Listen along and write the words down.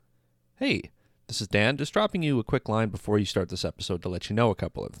Hey, this is Dan, just dropping you a quick line before you start this episode to let you know a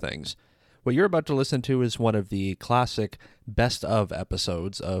couple of things. What you're about to listen to is one of the classic best of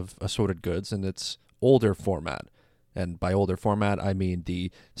episodes of Assorted Goods in its older format. And by older format, I mean the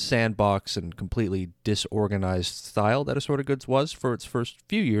sandbox and completely disorganized style that Assorted Goods was for its first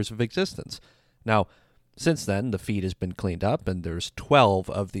few years of existence. Now, since then, the feed has been cleaned up, and there's 12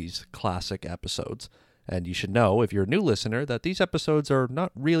 of these classic episodes. And you should know, if you're a new listener, that these episodes are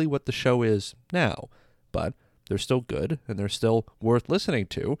not really what the show is now. But they're still good, and they're still worth listening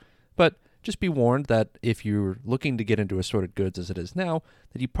to. But just be warned that if you're looking to get into Assorted Goods as it is now,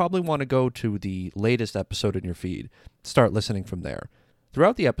 that you probably want to go to the latest episode in your feed. Start listening from there.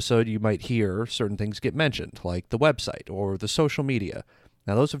 Throughout the episode, you might hear certain things get mentioned, like the website or the social media.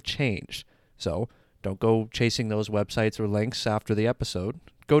 Now, those have changed. So don't go chasing those websites or links after the episode.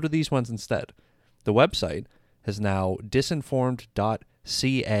 Go to these ones instead. The website is now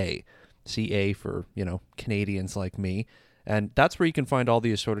disinformed.ca. CA for, Canadians like me. And that's where you can find all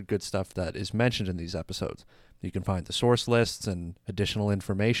the Assorted Goods stuff that is mentioned in these episodes. You can find the source lists and additional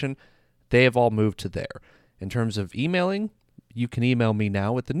information. They have all moved to there. In terms of emailing, you can email me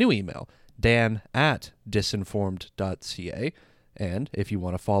now with the new email, dan@disinformed.ca. And if you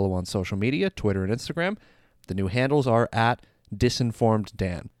want to follow on social media, Twitter and Instagram, the new handles are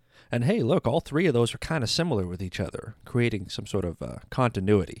 @disinformeddan. And hey, look, all three of those are kind of similar with each other, creating some sort of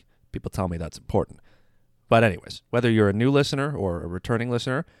continuity. People tell me that's important. But anyways, whether you're a new listener or a returning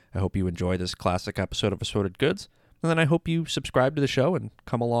listener, I hope you enjoy this classic episode of Assorted Goods. And then I hope you subscribe to the show and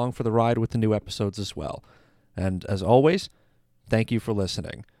come along for the ride with the new episodes as well. And as always, thank you for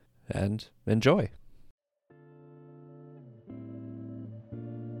listening. And enjoy.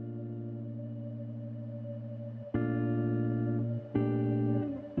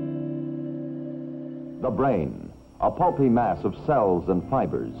 The brain, a pulpy mass of cells and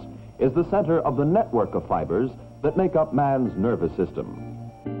fibers, is the center of the network of fibers that make up man's nervous system.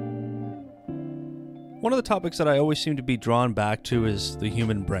 One of the topics that I always seem to be drawn back to is the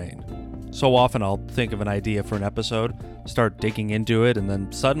human brain. So often I'll think of an idea for an episode, start digging into it, and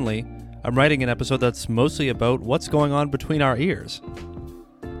then suddenly I'm writing an episode that's mostly about what's going on between our ears.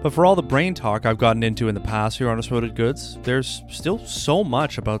 But for all the brain talk I've gotten into in the past here on Assorted Goods, there's still so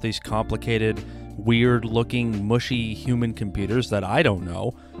much about these complicated, weird-looking, mushy human computers that I don't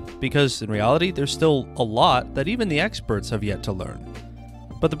know, because in reality, there's still a lot that even the experts have yet to learn.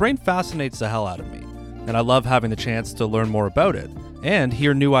 But the brain fascinates the hell out of me, and I love having the chance to learn more about it, and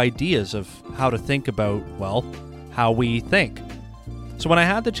hear new ideas of how to think about, how we think. So when I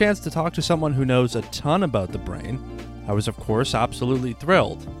had the chance to talk to someone who knows a ton about the brain, I was of course absolutely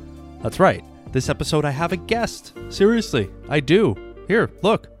thrilled. That's right, this episode I have a guest. Seriously, I do. Here,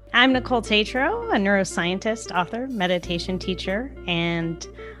 look. I'm Nicole Tatro, a neuroscientist, author, meditation teacher, and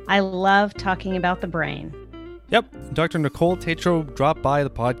I love talking about the brain. Yep, Dr. Nicole Tatro dropped by the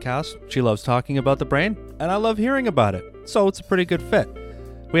podcast. She loves talking about the brain, and I love hearing about it, so it's a pretty good fit.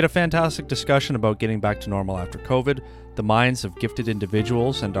 We had a fantastic discussion about getting back to normal after COVID, the minds of gifted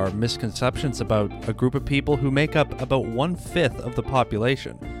individuals, and our misconceptions about a group of people who make up about 1/5 of the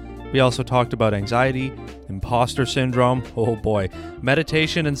population. We also talked about anxiety, imposter syndrome, oh boy,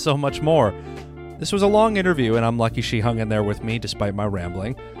 meditation, and so much more. This was a long interview, and I'm lucky she hung in there with me despite my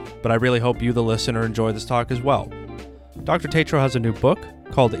rambling, but I really hope you, the listener, enjoy this talk as well. Dr. Tatro has a new book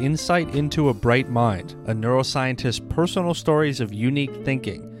called Insight into a Bright Mind, a neuroscientist's personal stories of unique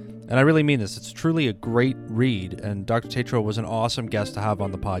thinking. And I really mean this, it's truly a great read, and Dr. Tatro was an awesome guest to have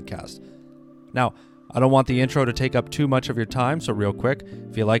on the podcast. Now, I don't want the intro to take up too much of your time, so real quick,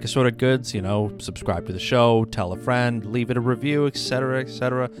 if you like Assorted Goods, subscribe to the show, tell a friend, leave it a review,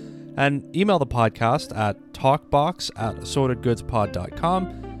 etc., and email the podcast at talkbox@assortedgoodspod.com.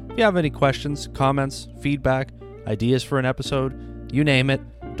 If you have any questions, comments, feedback, ideas for an episode, you name it,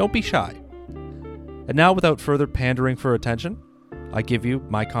 don't be shy. And now, without further pandering for attention, I give you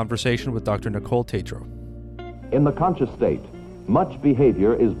my conversation with Dr. Nicole Tatro. In the conscious state, much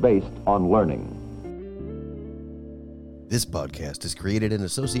behavior is based on learning. This podcast is created in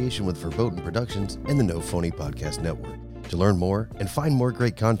association with Verboten Productions and the No Phony Podcast Network. To learn more and find more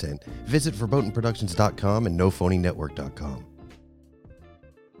great content, visit verbotenproductions.com and nophonynetwork.com.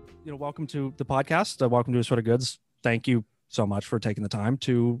 Welcome to the podcast. Welcome to Assorted Goods. Thank you so much for taking the time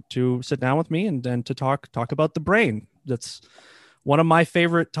to sit down with me and to talk about the brain. That's one of my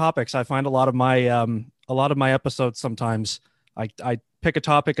favorite topics. I find a lot of my episodes sometimes I pick a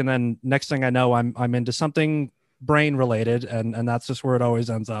topic and then next thing I know I'm into something brain related, and that's just where it always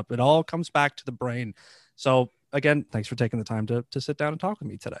ends up. It all comes back to the brain. So again, thanks for taking the time to sit down and talk with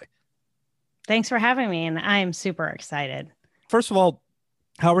me today. Thanks for having me, and I'm super excited. First of all,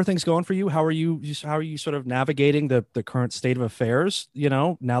 How are things going for you? How are you sort of navigating the current state of affairs,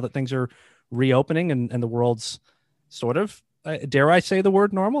 now that things are reopening and the world's sort of, dare I say the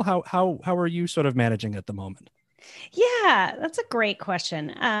word normal? How are you sort of managing at the moment? Yeah, that's a great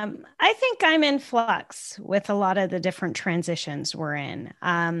question. I think I'm in flux with a lot of the different transitions we're in.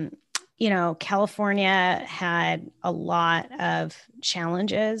 California had a lot of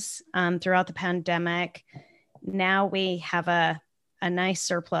challenges throughout the pandemic. Now we have a nice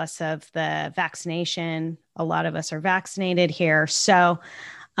surplus of the vaccination. A lot of us are vaccinated here. So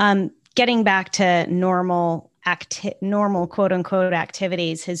getting back to normal quote unquote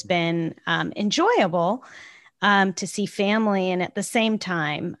activities has been enjoyable. To see family, and at the same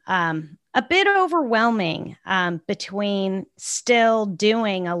time, a bit overwhelming between still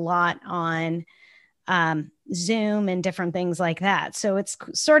doing a lot on Zoom and different things like that. So it's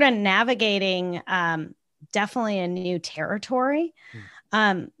sort of navigating definitely a new territory.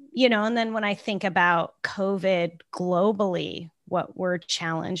 And then when I think about COVID globally, what we're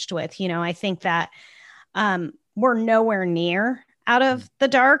challenged with, I think that we're nowhere near out of the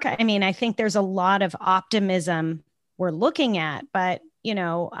dark. I mean, I think there's a lot of optimism we're looking at, but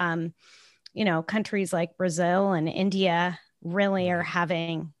countries like Brazil and India really are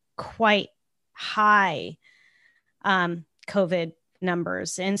having quite high COVID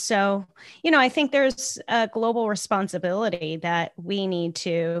numbers. And so, I think there's a global responsibility that we need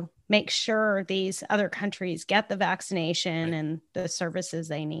to make sure these other countries get the vaccination and the services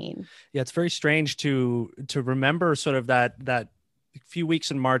they need. Yeah, it's very strange to remember sort of that few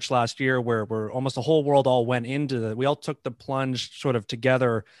weeks in March last year where almost the whole world all went into we all took the plunge sort of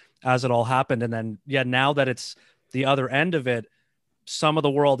together as it all happened. And then, now that it's the other end of it, some of the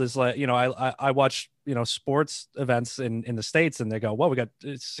world is like, I watch, sports events in the States, and they go, well, we got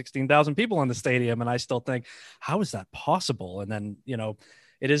 16,000 people in the stadium. And I still think, how is that possible? And then,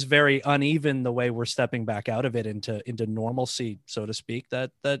 it is very uneven the way we're stepping back out of it into normalcy, so to speak,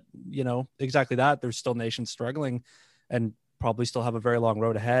 that, exactly that. There's still nations struggling and probably still have a very long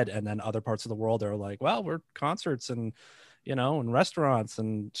road ahead. And then other parts of the world are like, well, we're concerts and, and restaurants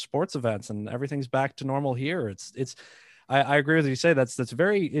and sports events and everything's back to normal here. I agree with you say that's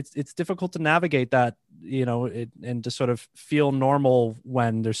very, it's difficult to navigate that, and to sort of feel normal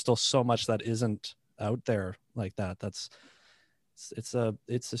when there's still so much that isn't out there like that. It's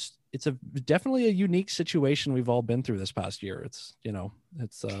definitely a unique situation we've all been through this past year. It's going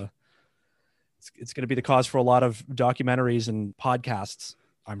to be the cause for a lot of documentaries and podcasts,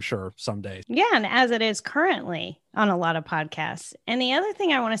 I'm sure, someday. Yeah, and as it is currently on a lot of podcasts. And the other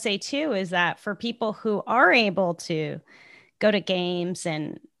thing I want to say too is that for people who are able to go to games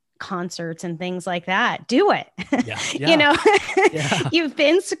and concerts and things like that, do it. Yeah. You've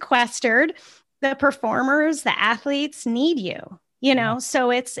been sequestered. The performers, the athletes need you.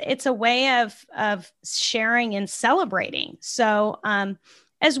 So it's a way of sharing and celebrating. So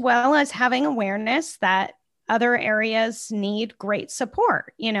as well as having awareness that other areas need great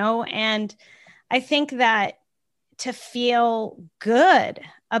support, and I think that to feel good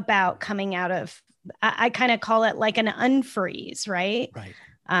about coming out of, I kind of call it like an unfreeze, right?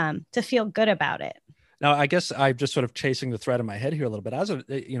 Right. To feel good about it. Now, I guess I'm just sort of chasing the thread in my head here a little bit. As a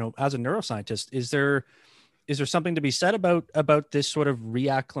neuroscientist, is there something to be said about this sort of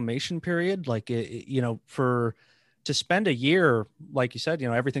reacclimation period? Like, to spend a year, like you said,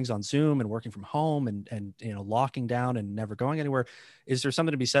 everything's on Zoom and working from home and locking down and never going anywhere. Is there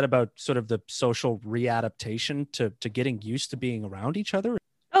something to be said about sort of the social readaptation to getting used to being around each other?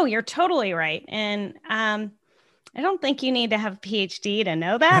 Oh, you're totally right. And I don't think you need to have a PhD to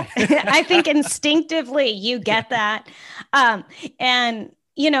know that. I think instinctively you get that. And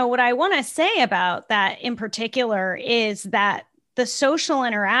what I want to say about that in particular is that the social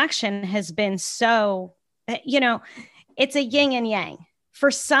interaction has been so, it's a yin and yang. For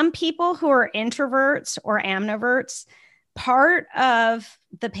some people who are introverts or ambiverts, part of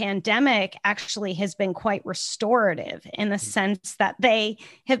the pandemic actually has been quite restorative in the sense that they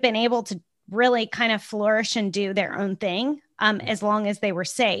have been able to really kind of flourish and do their own thing as long as they were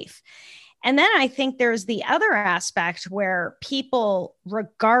safe. And then I think there's the other aspect where people,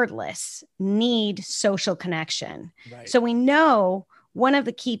 regardless, need social connection. Right. So we know one of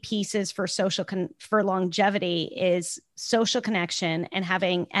the key pieces for for longevity is social connection and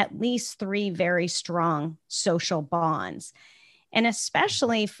having at least 3 very strong social bonds. And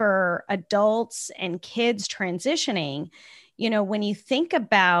especially for adults and kids transitioning, when you think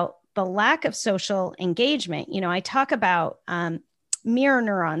about the lack of social engagement, I talk about mirror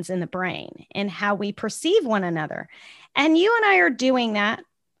neurons in the brain and how we perceive one another. And you and I are doing that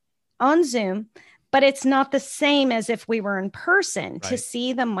on Zoom, but it's not the same as if we were in person to Right.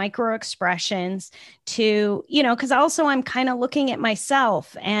 see the micro expressions to, because also I'm kind of looking at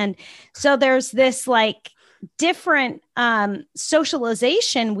myself. And so there's this like different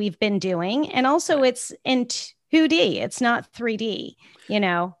socialization we've been doing. And also it's in 2D, it's not 3D,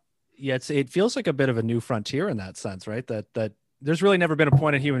 Yeah, it feels like a bit of a new frontier in that sense, right? That there's really never been a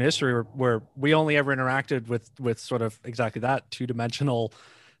point in human history where we only ever interacted with sort of exactly that two-dimensional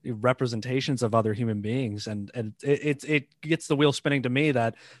representations of other human beings, and it gets the wheel spinning to me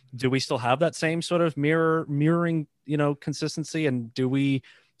that do we still have that same sort of mirroring consistency, and do we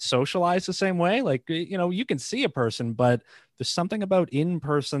socialize the same way? Like, you can see a person, but there's something about in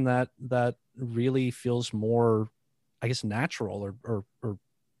person that really feels more, I guess, natural or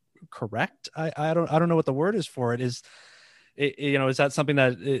correct. I don't know what the word is for it. Is that something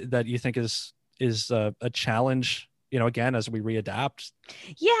that you think is a challenge, again, as we readapt?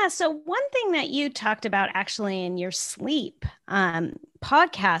 Yeah. So one thing that you talked about actually in your sleep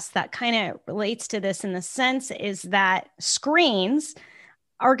podcast that kind of relates to this in the sense is that screens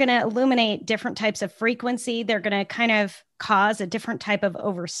are going to illuminate different types of frequency. They're going to kind of cause a different type of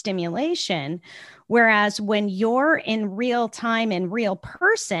overstimulation. Whereas when you're in real time, in real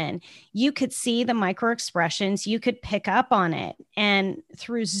person, you could see the micro expressions, you could pick up on it. And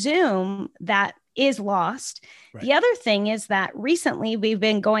through Zoom, that is lost. Right. The other thing is that recently we've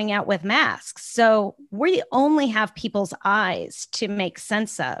been going out with masks. So we only have people's eyes to make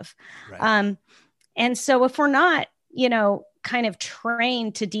sense of. Right. And so if we're not, kind of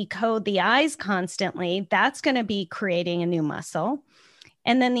trained to decode the eyes constantly, that's going to be creating a new muscle.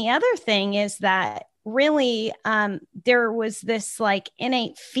 And then the other thing is that really there was this like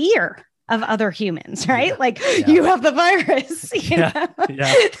innate fear of other humans, right? Yeah. Like you have the virus, Yeah.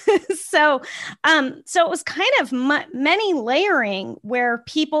 So it was kind of many layering where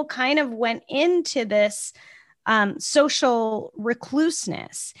people kind of went into this social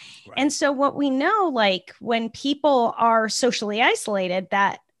recluseness. Right. And so what we know, like when people are socially isolated,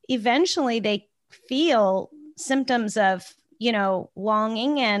 that eventually they feel symptoms of,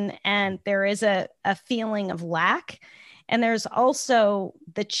 longing and there is a feeling of lack. And there's also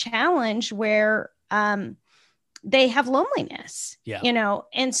the challenge where they have loneliness,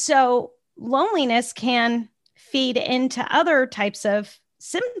 and so loneliness can feed into other types of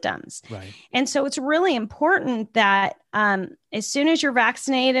symptoms. Right. And so it's really important that as soon as you're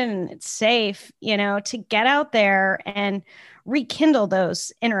vaccinated and it's safe, to get out there and rekindle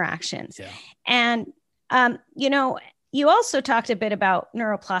those interactions. Yeah. And, you also talked a bit about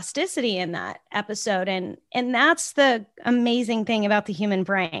neuroplasticity in that episode. And that's the amazing thing about the human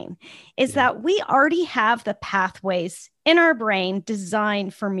brain is that we already have the pathways in our brain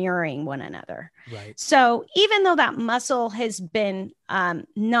designed for mirroring one another. Right. So even though that muscle has been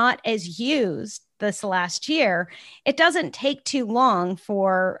not as used this last year, it doesn't take too long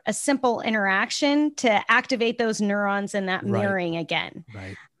for a simple interaction to activate those neurons and that mirroring again.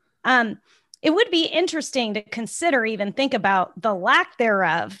 Right. It would be interesting to consider, even think about the lack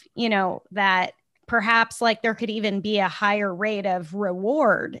thereof, that perhaps like there could even be a higher rate of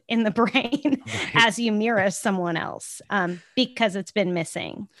reward in the brain as you mirror someone else because it's been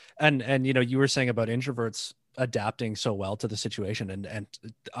missing. And you were saying about introverts adapting so well to the situation, and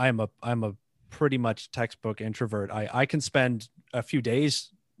I'm a pretty much textbook introvert. I can spend a few days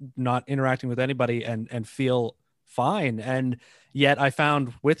not interacting with anybody and feel fine. And yet I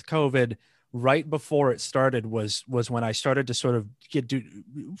found with COVID, right before it started was when I started to sort of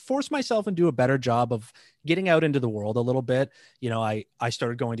force myself and do a better job of getting out into the world a little bit. I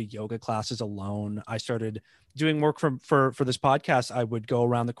started going to yoga classes alone. I started doing work for this podcast. I would go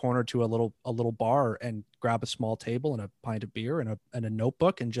around the corner to a little bar and grab a small table and a pint of beer and a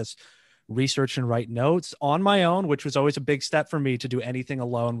notebook and just research and write notes on my own, which was always a big step for me. To do anything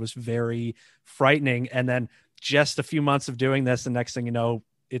alone was very frightening. And then just a few months of doing this, the next thing you know,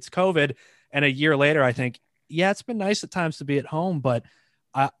 it's COVID. And a year later, I think, yeah, it's been nice at times to be at home, but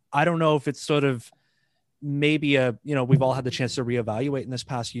I don't know if it's sort of maybe we've all had the chance to reevaluate in this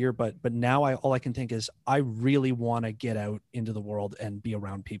past year, but now all I can think is I really want to get out into the world and be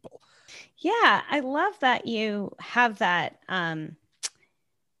around people. Yeah, I love that you have that,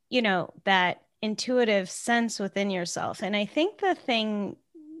 that intuitive sense within yourself. And I think the thing,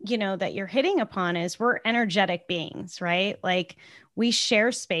 that you're hitting upon is we're energetic beings, right? Like we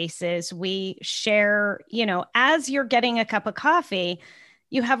share spaces, we share, as you're getting a cup of coffee,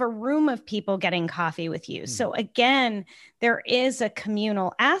 you have a room of people getting coffee with you. So again, there is a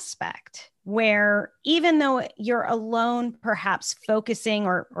communal aspect where even though you're alone, perhaps focusing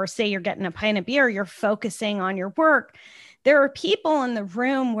or say you're getting a pint of beer, you're focusing on your work, there are people in the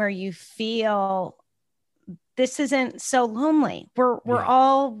room where you feel this isn't so lonely. We're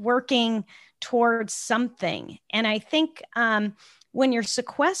all working towards something. And I think when you're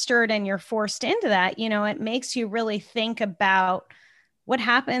sequestered and you're forced into that, it makes you really think about what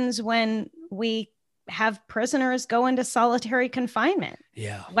happens when we have prisoners go into solitary confinement.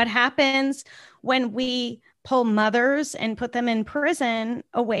 Yeah. What happens when we pull mothers and put them in prison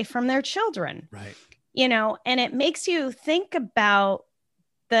away from their children? Right. And it makes you think about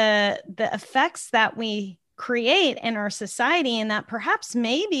the effects that we create in our society, and that perhaps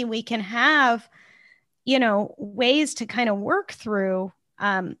maybe we can have, ways to kind of work through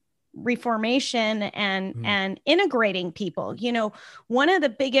reformation and integrating people. One of the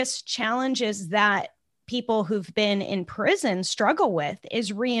biggest challenges that people who've been in prison struggle with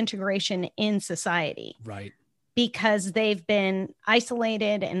is reintegration in society. Right. Because they've been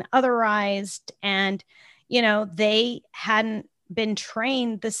isolated and otherized, and, they hadn't been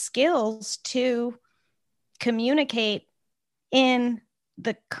trained the skills to communicate in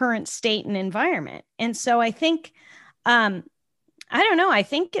the current state and environment. And so I think, I don't know, I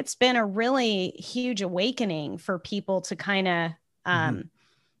think it's been a really huge awakening for people to kind of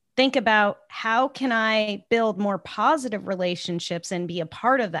think about, how can I build more positive relationships and be a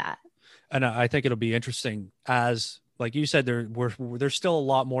part of that? And I think it'll be interesting, as like you said, there's still a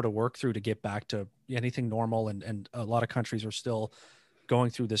lot more to work through to get back to anything normal, and a lot of countries are still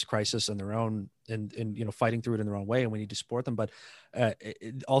going through this crisis in their own, and fighting through it in their own way, and we need to support them. But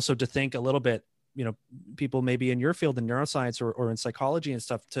also to think a little bit, people maybe in your field in neuroscience or in psychology and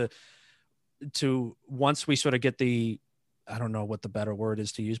stuff, to once we sort of get I don't know what the better word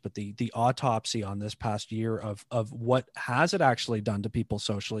is to use, but the autopsy on this past year of what has it actually done to people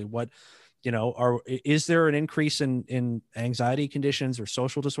socially? What, is there an increase in anxiety conditions or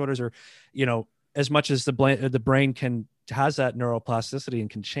social disorders, or, as much as the brain has that neuroplasticity and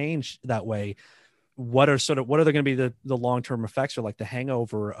can change that way, what are there going to be the long-term effects, or like the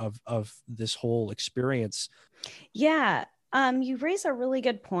hangover of this whole experience? Yeah. You raise a really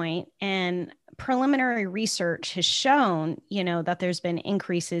good point, and preliminary research has shown, that there's been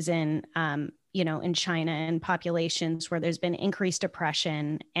increases in, in China and populations where there's been increased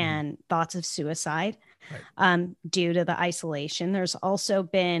depression and thoughts of suicide, due to the isolation. There's also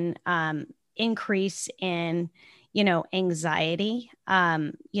been increase in, anxiety.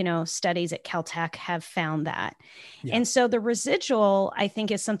 Studies at Caltech have found that. Yeah. And so the residual, I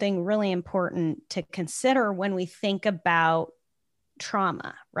think, is something really important to consider when we think about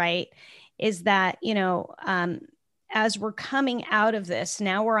trauma, right? Is that, as we're coming out of this,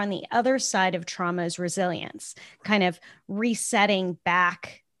 now we're on the other side of trauma's resilience, kind of resetting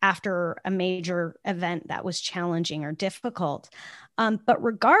back after a major event that was challenging or difficult. But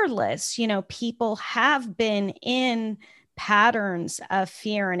regardless, people have been in patterns of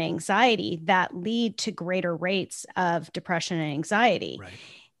fear and anxiety that lead to greater rates of depression and anxiety.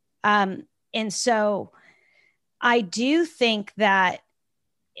 Right. And so I do think that,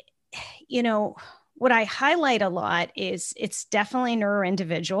 what I highlight a lot is it's definitely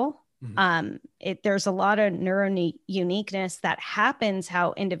neuro-individual. There's a lot of neuro uniqueness that happens,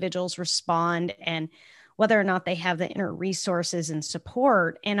 how individuals respond and whether or not they have the inner resources and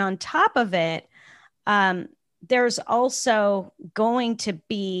support. And on top of it, there's also going to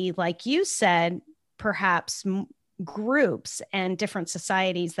be, like you said, perhaps groups and different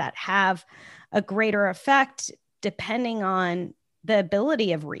societies that have a greater effect depending on the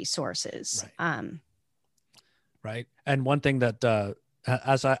ability of resources. Right. And one thing that,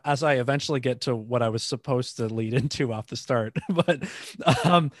 as I eventually get to what I was supposed to lead into off the start, but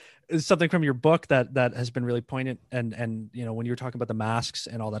something from your book that has been really poignant, and when you were talking about the masks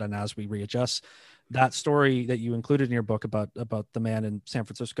and all that, and as we readjust, that story that you included in your book about the man in San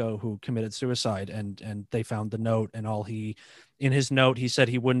Francisco who committed suicide, and they found the note, and in his note he said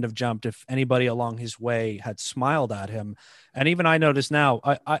he wouldn't have jumped if anybody along his way had smiled at him. And even I notice now,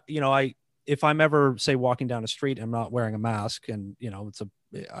 I if I'm ever, say, walking down a street, I'm not wearing a mask, and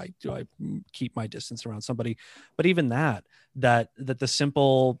I keep my distance around somebody, but even that the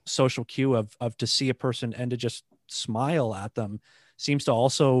simple social cue of to see a person and to just smile at them seems to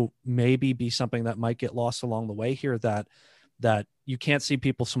also maybe be something that might get lost along the way here, that you can't see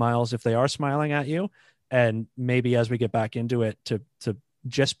people's smiles if they are smiling at you. And maybe as we get back into it, to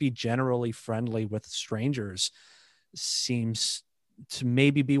just be generally friendly with strangers seems to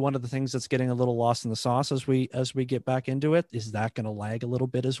maybe be one of the things that's getting a little lost in the sauce as we get back into it. Is that going to lag a little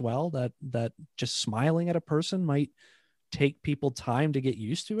bit as well? That just smiling at a person might take people time to get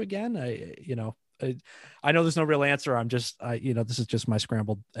used to again. I know there's no real answer. I'm just, this is just my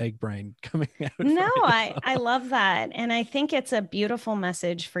scrambled egg brain coming out. No, I love that. And I think it's a beautiful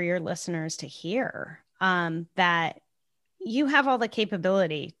message for your listeners to hear. that you have all the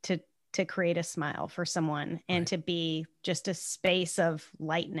capability to create a smile for someone and to be just a space of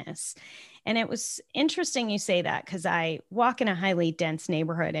lightness. And it was interesting you say that, because I walk in a highly dense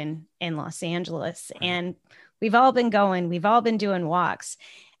neighborhood in Los Angeles, and we've all been doing walks.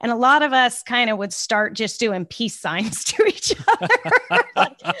 And a lot of us kind of would start just doing peace signs to each other,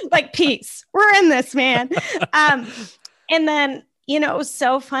 like peace, we're in this, man. And then, you know, it was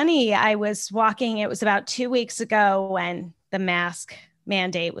so funny. I was walking, it was about 2 weeks ago when the mask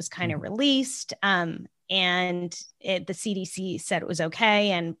mandate was kind of released. And the CDC said it was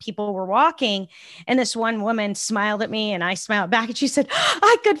okay. And people were walking. And this one woman smiled at me and I smiled back. And she said,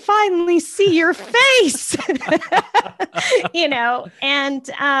 I could finally see your face, you know? And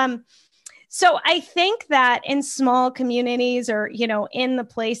so I think that in small communities, or, you know, in the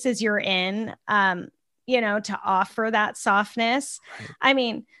places you're in, you know, to offer that softness. I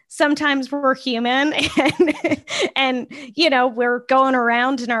mean, sometimes we're human and, you know, we're going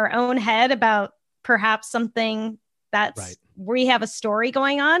around in our own head about perhaps something that's we have a story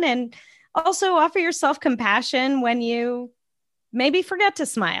going on, and also offer yourself compassion when you maybe forget to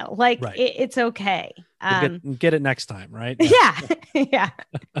smile. Like it's okay. Get it next time. Right. Yeah. Yeah.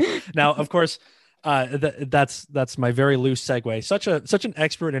 Now, of course, that's my very loose segue. Such an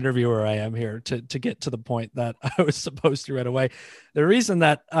expert interviewer I am here to get to the point that I was supposed to right away. The reason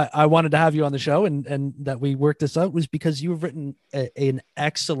that I wanted to have you on the show and that we worked this out was because you've written an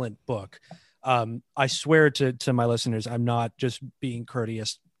excellent book. I swear to my listeners, I'm not just being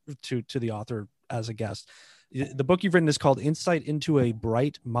courteous to the author as a guest. The book you've written is called Insight into a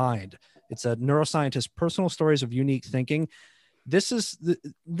Bright Mind. It's a neuroscientist's personal stories of unique thinking.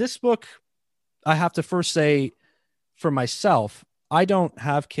 This book, I have to first say, for myself, I don't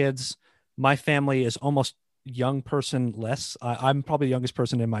have kids. My family is almost young person less. I'm probably the youngest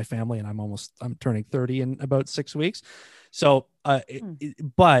person in my family, and I'm turning 30 in about 6 weeks. So,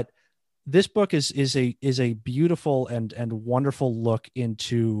 but this book is a beautiful and wonderful look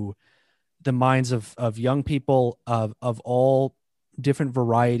into the minds of young people of all different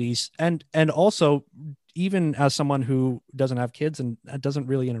varieties, and also, even as someone who doesn't have kids and doesn't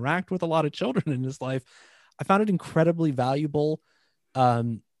really interact with a lot of children in his life, I found it incredibly valuable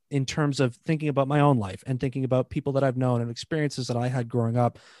in terms of thinking about my own life and thinking about people that I've known and experiences that I had growing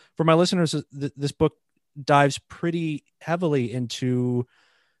up. For my listeners, this book dives pretty heavily into,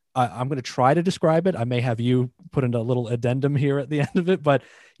 I'm going to try to describe it. I may have you put in a little addendum here at the end of it, but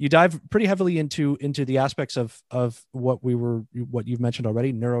you dive pretty heavily into the aspects of what you've mentioned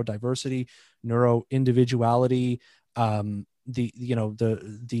already: neurodiversity, neuroindividuality,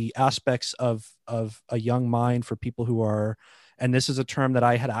 the aspects of a young mind for people who are, and this is a term that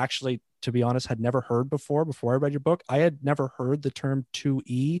I had actually, to be honest, had never heard before I read your book. I had never heard the term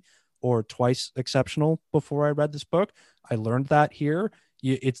 2E or twice exceptional before I read this book. I learned that here.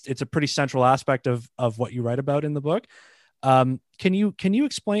 It's a pretty central aspect of what you write about in the book. Can you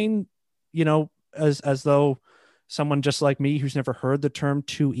explain, you know, as though someone just like me who's never heard the term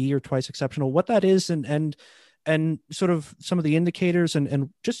 2E or twice exceptional, what that is, and sort of some of the indicators,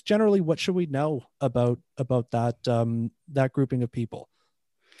 and just generally what should we know about that grouping of people?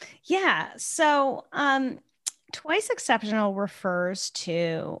 Yeah. So twice exceptional refers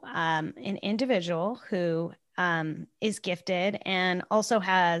to an individual who is gifted and also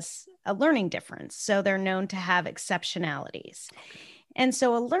has a learning difference. So they're known to have exceptionalities. And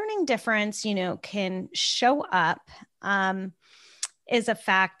so a learning difference, you know, can show up is a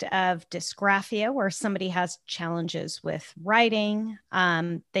fact of dysgraphia, where somebody has challenges with writing.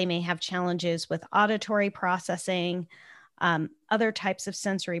 They may have challenges with auditory processing, other types of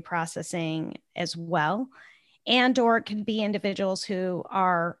sensory processing as well. And or it could be individuals who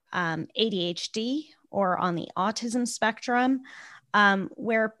are ADHD or on the autism spectrum,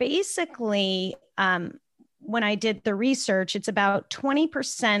 where basically, when I did the research, it's about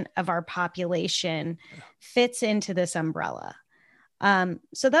 20% of our population fits into this umbrella.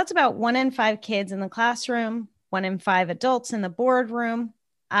 So that's about 1 in 5 kids in the classroom, 1 in 5 adults in the boardroom,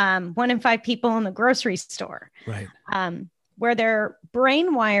 1 in 5 people in the grocery store, right? Where their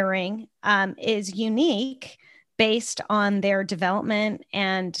brain wiring is unique based on their development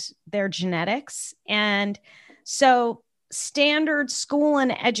and their genetics. And so standard school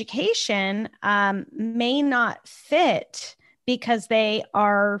and education may not fit because they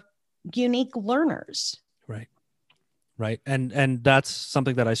are unique learners. Right. And that's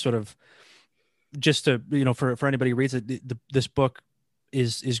something that I sort of, just to, you know, for anybody who reads it, this book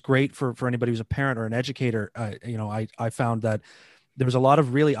is great for anybody who's a parent or an educator. You know, I found that there was a lot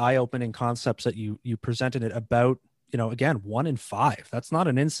of really eye-opening concepts that you presented it about again, 1 in 5. That's not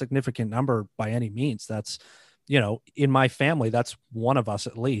an insignificant number by any means. That's, in my family, that's one of us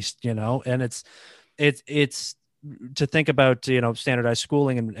at least, and it's to think about, standardized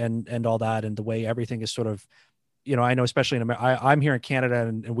schooling and all that, and the way everything is sort of, I know, especially in America, I'm here in Canada,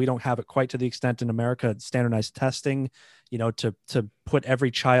 and we don't have it quite to the extent in America, standardized testing, to put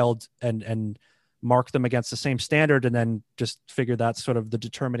every child and mark them against the same standard, and then just figure that's sort of the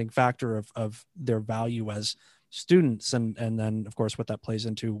determining factor of their value as students. And then, of course, what that plays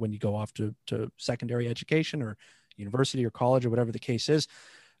into when you go off to secondary education or university or college or whatever the case is.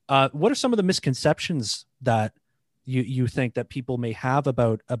 What are some of the misconceptions that you think that people may have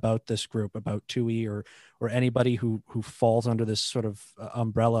about this group, about TUI or anybody who falls under this sort of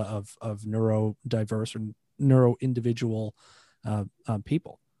umbrella of neurodiverse or neuro individual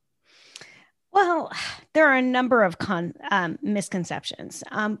people? Well, there are a number of misconceptions.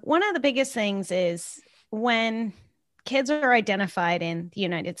 One of the biggest things is when kids are identified in the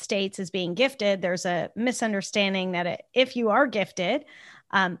United States as being gifted, there's a misunderstanding that if you are gifted,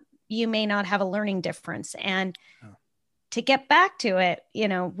 you may not have a learning difference. And to get back to it,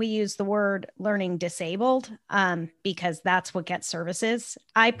 we use the word learning disabled because that's what gets services.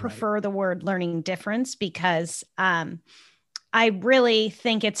 I prefer the word learning difference because I really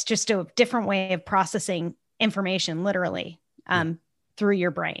think it's just a different way of processing information, literally, through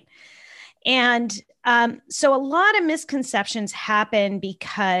your brain. And so a lot of misconceptions happen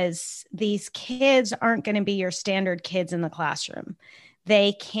because these kids aren't going to be your standard kids in the classroom.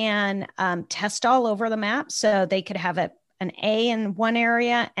 They can test all over the map. So they could have an A in one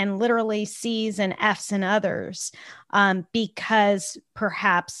area and literally C's and F's in others because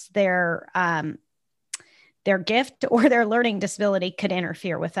perhaps their gift or their learning disability could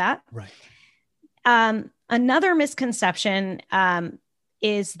interfere with that. Right. Another misconception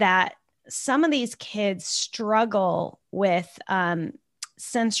is that some of these kids struggle with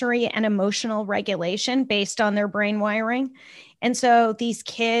sensory and emotional regulation based on their brain wiring. And so these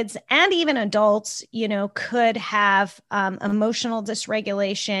kids and even adults, could have emotional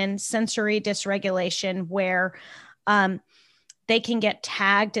dysregulation, sensory dysregulation, where they can get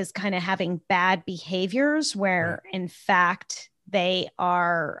tagged as kind of having bad behaviors where in fact they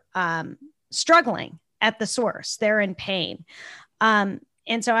are struggling at the source. They're in pain.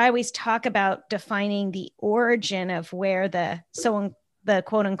 And so I always talk about defining the origin of where the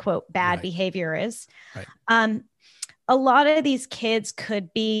quote unquote bad behavior is. Right. A lot of these kids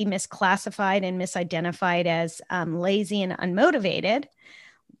could be misclassified and misidentified as lazy and unmotivated,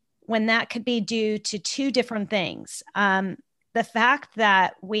 when that could be due to two different things. The fact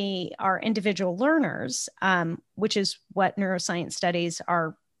that we are individual learners, which is what neuroscience studies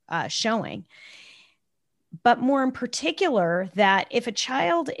are showing, but more in particular, that if a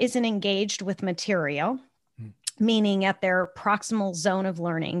child isn't engaged with material, meaning at their proximal zone of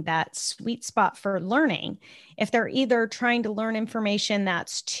learning, that sweet spot for learning, if they're either trying to learn information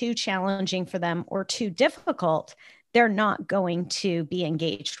that's too challenging for them or too difficult, they're not going to be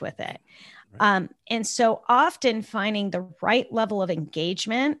engaged with it. Right. And so often finding the right level of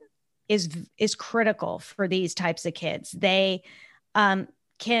engagement is critical for these types of kids. They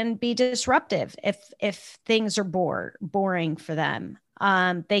can be disruptive if things are boring for them.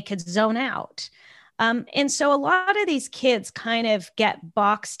 They could zone out. And so a lot of these kids kind of get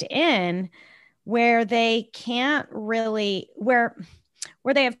boxed in where they can't really, where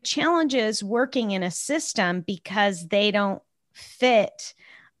they have challenges working in a system because they don't fit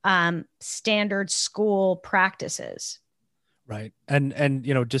standard school practices. Right. And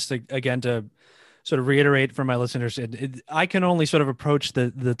just again, to sort of reiterate for my listeners, I can only sort of approach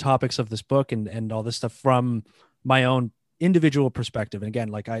the topics of this book and all this stuff from my own individual perspective. And again,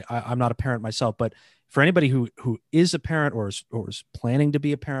 like I'm not a parent myself, but for anybody who is a parent or is planning to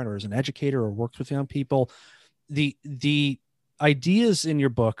be a parent or is an educator or works with young people, the ideas in your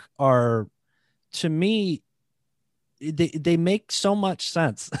book are, to me, they make so much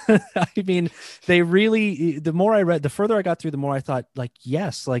sense. I mean, they really, the more I read, the further I got through, the more I thought, like,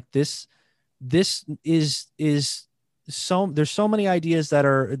 yes, like this is so, there's so many ideas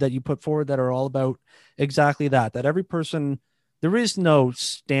that you put forward that are all about exactly that every person, there is no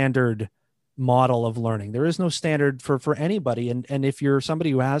standard model of learning. There is no standard for anybody. And if you're somebody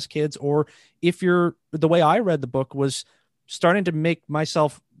who has kids, or if you're, the way I read the book was starting to make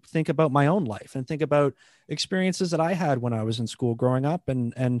myself think about my own life and think about experiences that I had when I was in school growing up.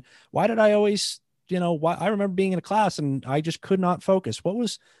 And why did I always, why I remember being in a class and I just could not focus. What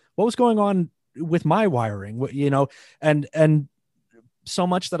was going on with my wiring, and so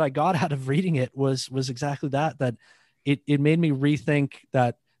much that I got out of reading it was exactly that it made me rethink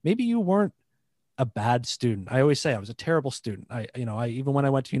that maybe you weren't a bad student. I always say I was a terrible student. I even when I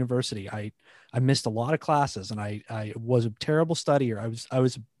went to university, I missed a lot of classes, and I was a terrible studier. I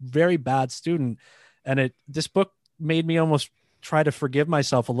was a very bad student. And this book made me almost try to forgive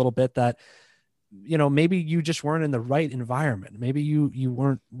myself a little bit that, maybe you just weren't in the right environment. Maybe you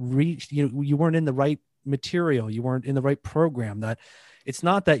weren't you weren't in the right material. You weren't in the right program. That it's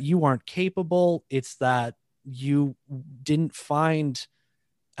not that you aren't capable. It's that you didn't find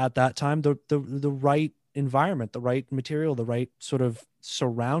at that time the right environment, the right material, the right sort of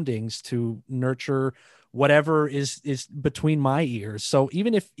surroundings to nurture whatever is between my ears. So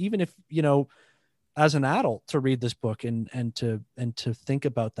even if as an adult, to read this book and to think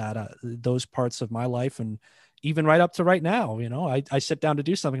about that, those parts of my life, and even right up to right now, I sit down to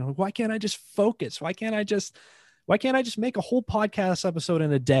do something. I'm like, why can't I just focus? Why can't I just make a whole podcast episode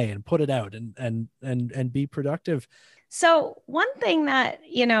in a day and put it out and be productive? So one thing that,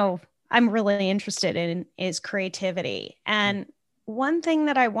 I'm really interested in is creativity. And one thing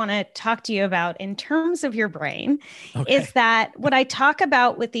that I want to talk to you about in terms of your brain is that what I talk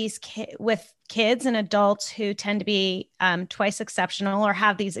about with these with kids and adults who tend to be twice exceptional or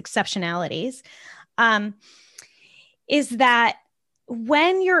have these exceptionalities, is that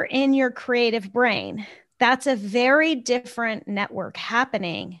when you're in your creative brain, that's a very different network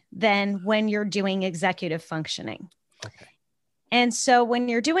happening than when you're doing executive functioning. Okay. And so when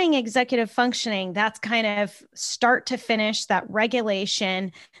you're doing executive functioning, that's kind of start to finish, that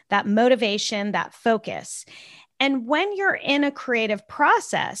regulation, that motivation, that focus. And when you're in a creative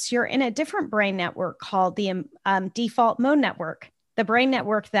process, you're in a different brain network called the default mode network, the brain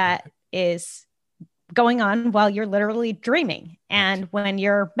network that is going on while you're literally dreaming and when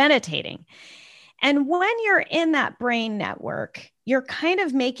you're meditating. And when you're in that brain network, you're kind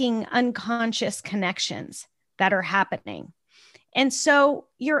of making unconscious connections that are happening. And so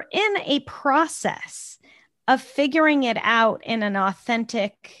you're in a process of figuring it out in an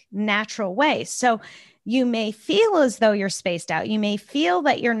authentic, natural way. So you may feel as though you're spaced out. You may feel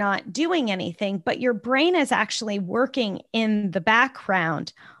that you're not doing anything, but your brain is actually working in the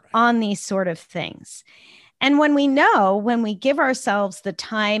background on these sort of things. And when we give ourselves the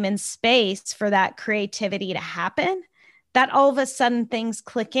time and space for that creativity to happen, that all of a sudden things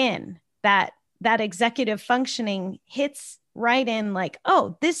click in, that executive functioning hits right in like,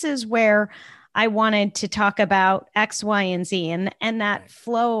 oh, this is where I wanted to talk about X, Y, and Z. And that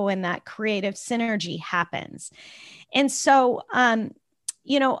flow and that creative synergy happens. And so, a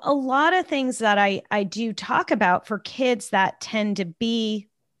lot of things that I do talk about for kids that tend to be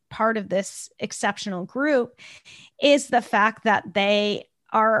part of this exceptional group is the fact that they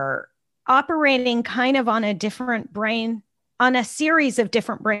are operating kind of on a different brain, on a series of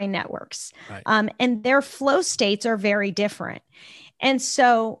different brain networks. Right. And their flow states are very different. And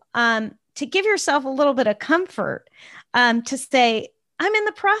so to give yourself a little bit of comfort, to say, I'm in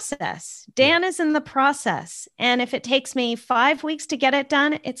the process. Dan is in the process. And if it takes me 5 weeks to get it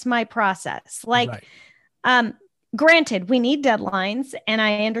done, it's my process. Granted, we need deadlines and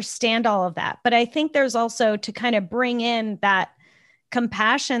I understand all of that. But I think there's also to kind of bring in that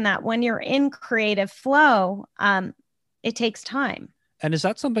compassion that when you're in creative flow, it takes time. And is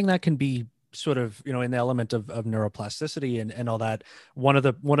that something that can be sort of, in the element of neuroplasticity and all that? One of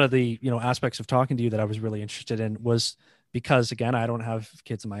the, aspects of talking to you that I was really interested in was because, again, I don't have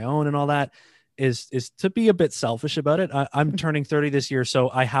kids of my own and all that, is to be a bit selfish about it. I'm turning 30 this year. So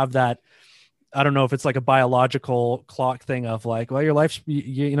I have that, I don't know if it's like a biological clock thing of like, well, your life's,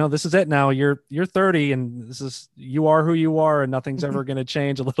 this is it now. You're 30 and you are who you are and nothing's ever going to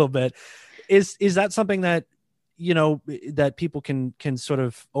change a little bit. Is that something that, that people can sort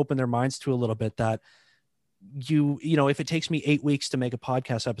of open their minds to a little bit, that if it takes me 8 weeks to make a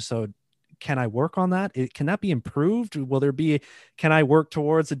podcast episode, can I work on that? Can that be improved? Can I work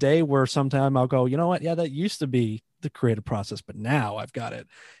towards a day where sometime I'll go, you know what? Yeah, that used to be the creative process, but now I've got it.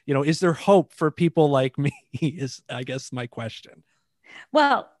 Is there hope for people like me is, I guess, my question.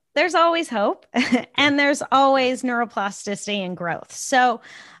 Well, there's always hope and there's always neuroplasticity and growth. So,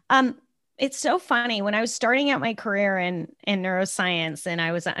 it's so funny. When I was starting out my career in neuroscience and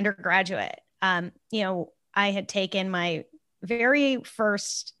I was an undergraduate, I had taken my very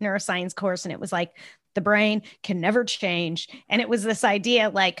first neuroscience course and it was like, the brain can never change. And it was this idea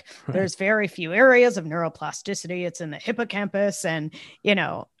like there's very few areas of neuroplasticity. It's in the hippocampus and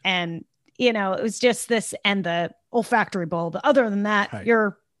it was just this and the olfactory bulb. Other than that,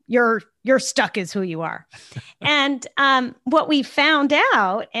 right. You're stuck is who you are. And what we found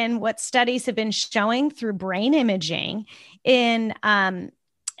out and what studies have been showing through brain imaging and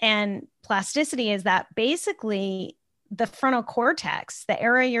plasticity is that basically the frontal cortex, the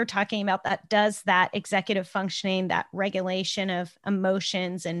area you're talking about that does that executive functioning, that regulation of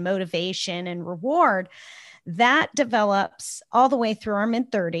emotions and motivation and reward, that develops all the way through our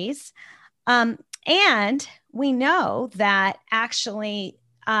mid-30s. And we know that actually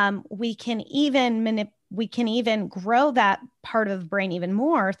we can even grow that part of the brain even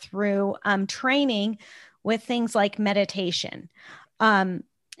more through training with things like meditation.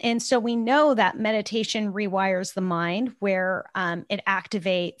 And so we know that meditation rewires the mind, where it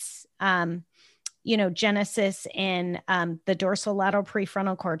activates, genesis in the dorsolateral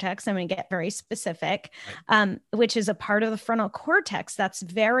prefrontal cortex. I'm going to get very specific, which is a part of the frontal cortex that's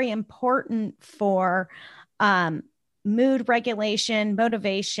very important for mood regulation,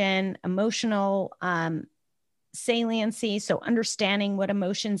 motivation, emotional saliency. So understanding what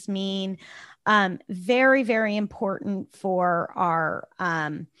emotions mean, very, very important for our,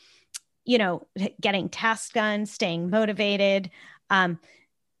 getting tasks done, staying motivated,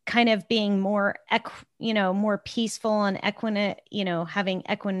 kind of being more, more peaceful and having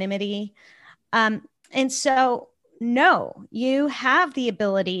equanimity. And so, no, you have the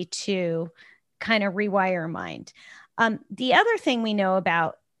ability to kind of rewire your mind. The other thing we know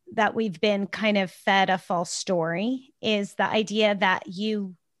about that we've been kind of fed a false story is the idea that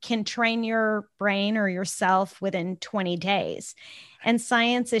you can train your brain or yourself within 20 days. And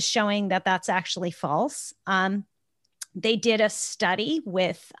science is showing that that's actually false. They did a study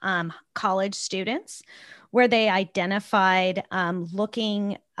with college students where they identified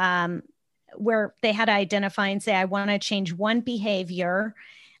where they had to identify and say, I want to change one behavior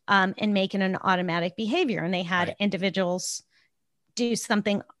and make it an automatic behavior. And they had individuals do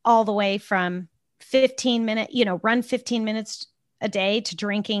something all the way from 15 minutes, run 15 minutes a day to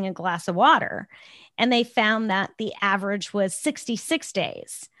drinking a glass of water. And they found that the average was 66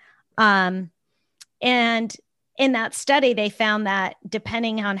 days. And in that study, they found that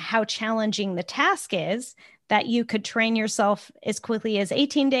depending on how challenging the task is, that you could train yourself as quickly as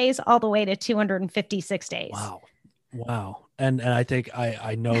 18 days all the way to 256 days. Wow. And I think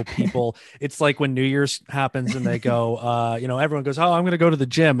I know people, it's like when New Year's happens and they go, everyone goes, oh, I'm going to go to the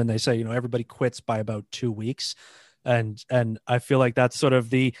gym. And they say, everybody quits by about 2 weeks. And I feel like that's sort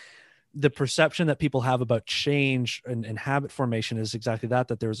of the perception that people have about change and habit formation is exactly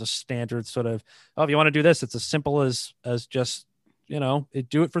that there's a standard sort of, oh, if you want to do this, it's as simple as just,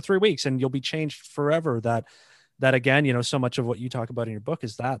 do it for 3 weeks and you'll be changed forever. That again, so much of what you talk about in your book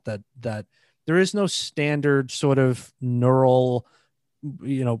is that there is no standard sort of neural,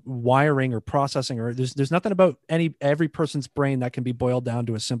 wiring or processing, or there's nothing about every person's brain that can be boiled down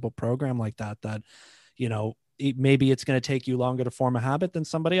to a simple program like that, maybe it's going to take you longer to form a habit than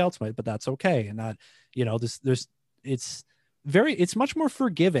somebody else might, but that's okay. And that, it's much more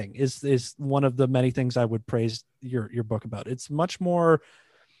forgiving is one of the many things I would praise your book about. It's much more,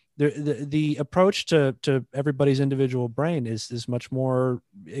 the approach to everybody's individual brain is much more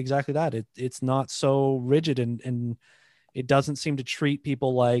exactly that. It's not so rigid and it doesn't seem to treat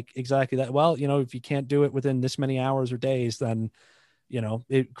people like exactly that. Well, if you can't do it within this many hours or days, then,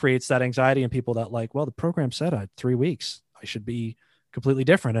 it creates that anxiety in people that like, well, the program said I had 3 weeks, I should be completely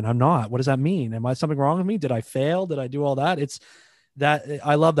different. And I'm not. What does that mean? Am I something wrong with me? Did I fail? Did I do all that? It's that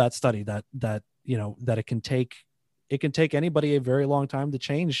I love that study that it can take anybody a very long time to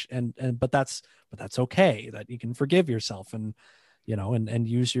change. But that's okay, that you can forgive yourself and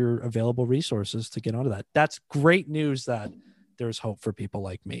use your available resources to get onto that. That's great news that there's hope for people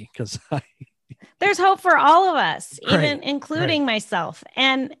like me, because there's hope for all of us, even including myself.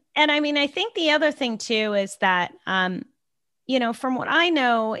 And I mean, I think the other thing too is that, from what I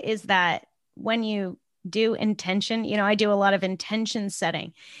know is that when you do intention, I do a lot of intention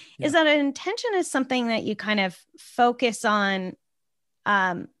setting, is that an intention is something that you kind of focus on,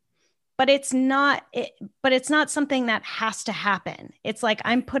 but it's not something that has to happen. It's like,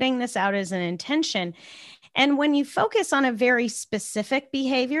 I'm putting this out as an intention. And when you focus on a very specific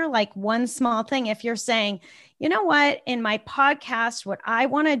behavior, like one small thing, if you're saying, you know what, in my podcast, what I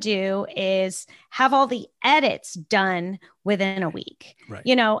want to do is have all the edits done within a week, right.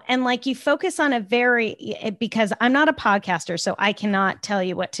 And like you focus on because I'm not a podcaster, so I cannot tell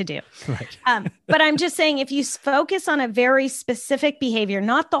you what to do. Right. But I'm just saying, if you focus on a very specific behavior,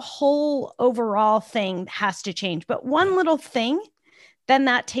 not the whole overall thing has to change, but one little thing, then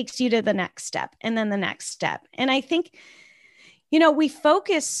that takes you to the next step and then the next step. And I think, we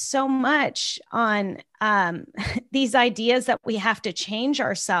focus so much on these ideas that we have to change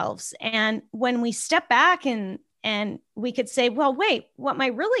ourselves. And when we step back and and we could say, well, wait, what my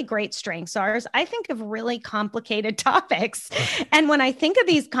really great strengths are is I think of really complicated topics. And when I think of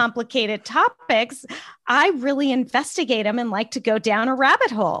these complicated topics, I really investigate them and like to go down a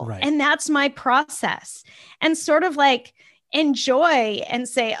rabbit hole. Right. And that's my process. And sort of like enjoy and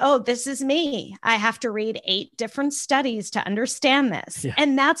say, oh, this is me. I have to read 8 different studies to understand this. Yeah.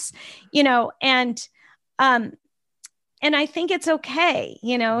 And that's, and I think it's okay,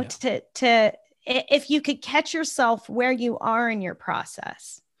 to if you could catch yourself where you are in your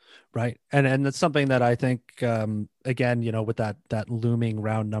process. Right. And that's something that I think, again, with that looming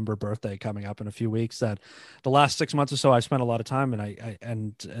round number birthday coming up in a few weeks, that the last 6 months or so, I've spent a lot of time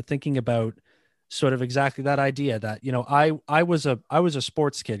and thinking about sort of exactly that idea that, I was a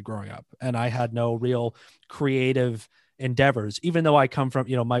sports kid growing up, and I had no real creative endeavors, even though I come from,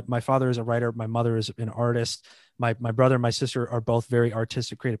 my father is a writer, my mother is an artist, my brother and my sister are both very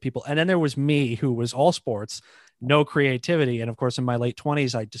artistic, creative people. And then there was me, who was all sports, no creativity. And of course, in my late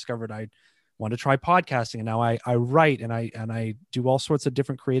 20s, I discovered I wanted to try podcasting. And now I write and I do all sorts of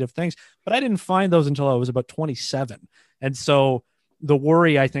different creative things, but I didn't find those until I was about 27. And so the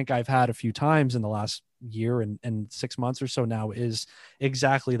worry I think I've had a few times in the last year and 6 months or so now is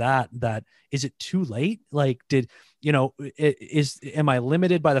exactly that is it too late? Like, am I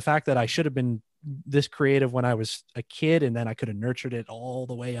limited by the fact that I should have been this creative when I was a kid, and then I could have nurtured it all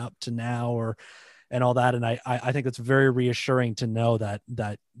the way up to now, and all that. And I think it's very reassuring to know that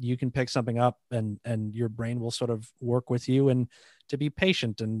you can pick something up and your brain will sort of work with you, and to be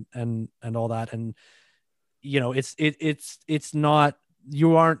patient and all that. And, it's not,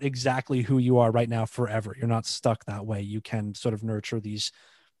 you aren't exactly who you are right now forever. You're not stuck that way. You can sort of nurture these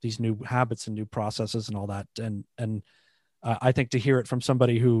new habits and new processes and all that. And I think to hear it from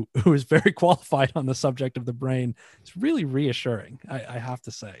somebody who is very qualified on the subject of the brain, it's really reassuring, I have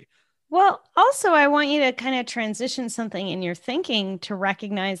to say. Well, also, I want you to kind of transition something in your thinking to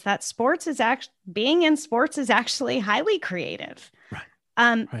recognize that being in sports is actually highly creative. Right.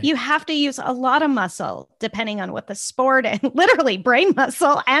 Right. You have to use a lot of muscle depending on what the sport, and literally brain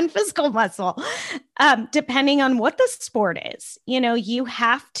muscle and physical muscle, depending on what the sport is. You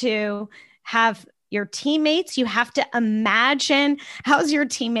have to have your teammates. You have to imagine how's your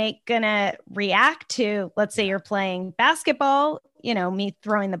teammate going to react to, let's say you're playing basketball, me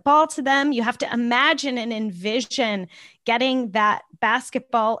throwing the ball to them. You have to imagine and envision getting that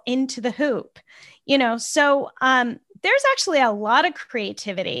basketball into the hoop, so there's actually a lot of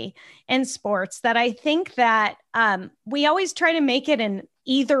creativity in sports that I think that we always try to make it an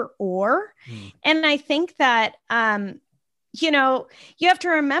either or. And I think that, you have to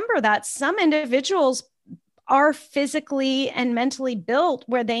remember that some individuals are physically and mentally built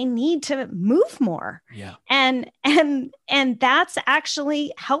where they need to move more. Yeah. And that's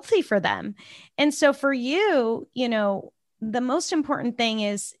actually healthy for them. And so for you, the most important thing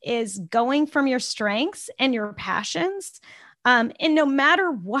is going from your strengths and your passions. And no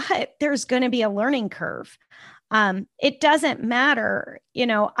matter what, there's going to be a learning curve. It doesn't matter.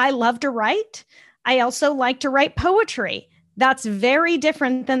 I love to write. I also like to write poetry. That's very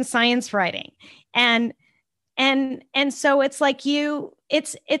different than science writing. And so it's like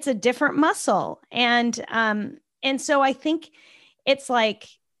it's a different muscle. And so I think it's like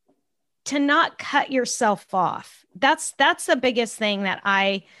to not cut yourself off. That's the biggest thing that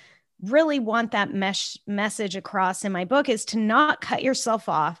I really want that message across in my book, is to not cut yourself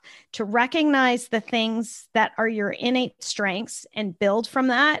off, to recognize the things that are your innate strengths and build from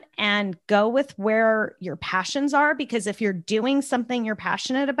that, and go with where your passions are. Because if you're doing something you're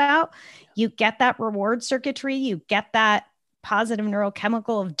passionate about, you get that reward circuitry, you get that positive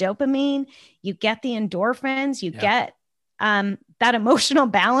neurochemical of dopamine, you get the endorphins, you get that emotional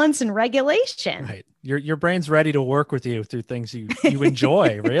balance and regulation. Right. Your brain's ready to work with you through things you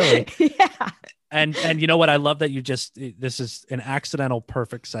enjoy, really. Yeah. And you know what? I love that this is an accidental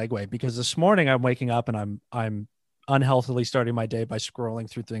perfect segue, because this morning I'm waking up and I'm unhealthily starting my day by scrolling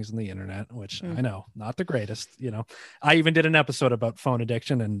through things on the internet, which I know, not the greatest. I even did an episode about phone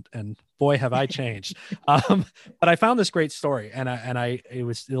addiction, and boy, have I changed. But I found this great story, and it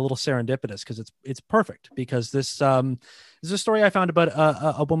was a little serendipitous, because it's perfect, because this is a story I found about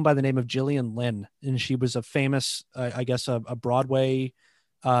a woman by the name of Gillian Lynn, and she was a famous, I guess, a Broadway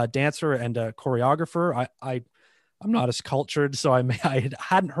dancer and a choreographer. I'm not as cultured, so I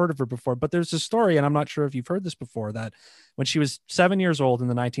hadn't heard of her before, but there's a story, and I'm not sure if you've heard this before, that when she was 7 years old in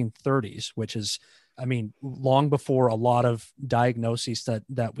the 1930s, which is, long before a lot of diagnoses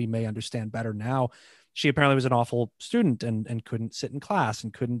that we may understand better now, she apparently was an awful student and couldn't sit in class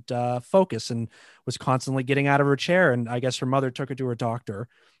and couldn't focus and was constantly getting out of her chair. And I guess her mother took her to her doctor,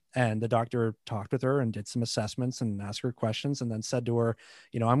 And the doctor talked with her and did some assessments and asked her questions, and then said to her,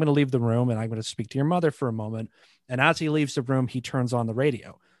 I'm going to leave the room and I'm going to speak to your mother for a moment. And as he leaves the room, he turns on the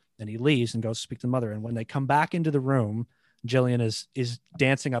radio and he leaves and goes to speak to the mother. And when they come back into the room, Jillian is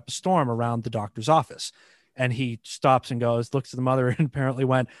dancing up a storm around the doctor's office. And he stops and looks at the mother and apparently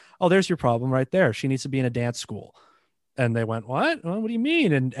went, "Oh, there's your problem right there. She needs to be in a dance school." And they went, "What? Well, what do you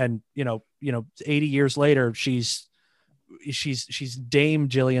mean?" And 80 years later, she's Dame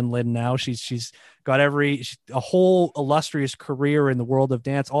Gillian Lynn now. She's got a whole illustrious career in the world of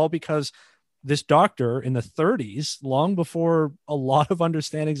dance, all because this doctor in the 30s, long before a lot of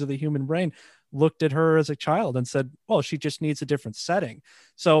understandings of the human brain, looked at her as a child and said, "Well, she just needs a different setting."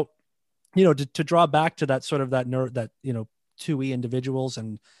 So, to draw back to that sort of that 2E individuals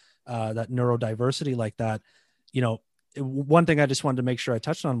and that neurodiversity like that, one thing I just wanted to make sure I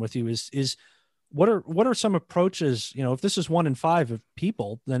touched on with you is what are some approaches, if this is 1 in 5 of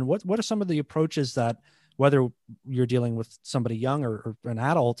people, then what are some of the approaches that, whether you're dealing with somebody young or an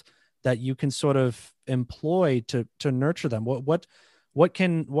adult, that you can sort of employ to nurture them? What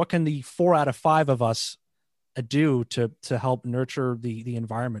can the 4 out of 5 of us do to help nurture the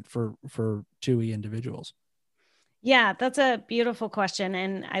environment for 2E individuals? Yeah, that's a beautiful question.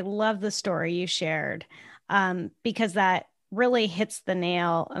 And I love the story you shared, because that really hits the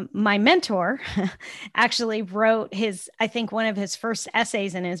nail. My mentor actually wrote I think one of his first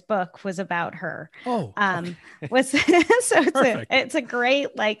essays in his book was about her. Oh, okay. So it's a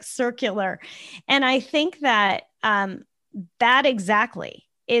great circular. And I think that that exactly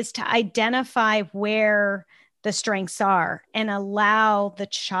is to identify where the strengths are and allow the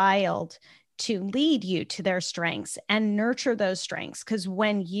child to lead you to their strengths and nurture those strengths. Because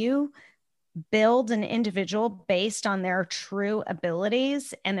when you build an individual based on their true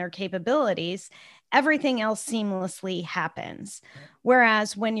abilities and their capabilities, everything else seamlessly happens.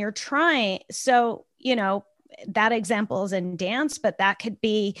 Whereas when you're that example is in dance, but that could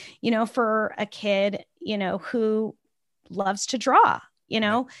be, for a kid, who loves to draw,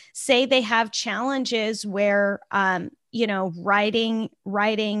 say they have challenges where, writing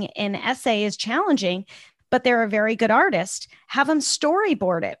an essay is challenging, but they're a very good artist, have them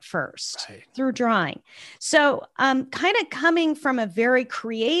storyboard it first through drawing. So kind of coming from a very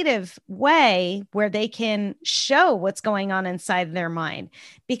creative way where they can show what's going on inside their mind.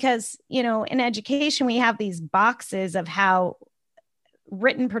 Because, in education, we have these boxes of how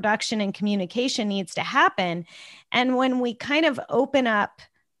written production and communication needs to happen. And when we kind of open up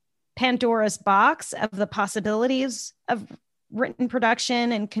Pandora's box of the possibilities of written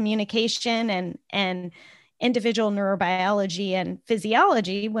production and communication and individual neurobiology and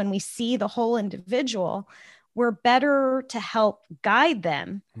physiology, when we see the whole individual, we're better to help guide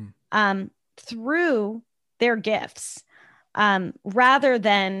them through their gifts, rather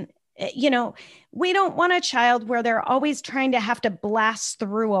than, we don't want a child where they're always trying to have to blast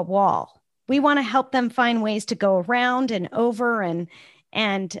through a wall. We want to help them find ways to go around and over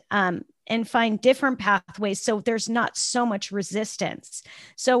and find different pathways so there's not so much resistance.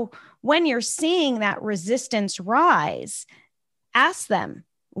 So when you're seeing that resistance rise, ask them,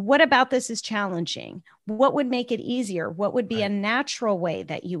 what about this is challenging? What would make it easier? What would be a natural way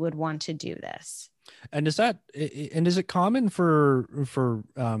that you would want to do this? And is it common for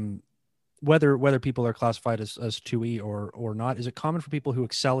whether people are classified as 2E or not, is it common for people who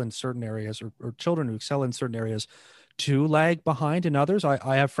excel in certain areas or children who excel in certain areas to lag behind in others?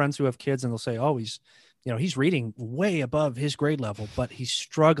 I have friends who have kids and they'll say, "Oh, he's reading way above his grade level, but he's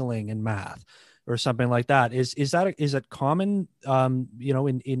struggling in math," or something like that. Is that common,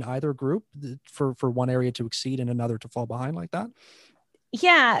 in either group for one area to exceed and another to fall behind like that?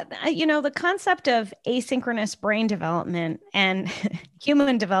 Yeah. The concept of asynchronous brain development and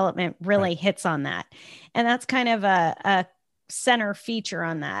human development really hits on that. And that's kind of a center feature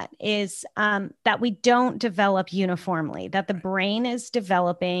on that is that we don't develop uniformly, that the brain is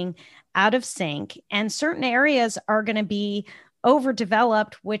developing out of sync, and certain areas are going to be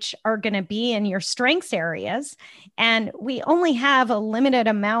overdeveloped, which are going to be in your strengths areas. And we only have a limited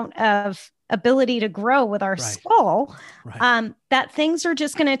amount of ability to grow with our skull, that things are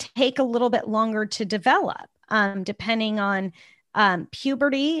just going to take a little bit longer to develop, depending on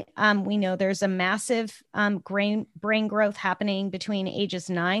puberty. We know there's a massive brain growth happening between ages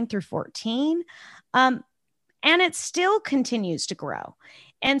 9 through 14. And it still continues to grow.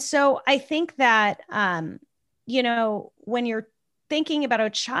 And so I think that, when you're thinking about a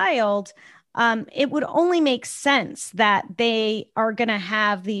child, it would only make sense that they are going to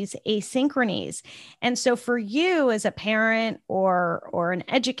have these asynchronies. And so for you as a parent or an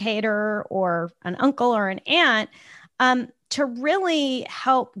educator or an uncle or an aunt, to really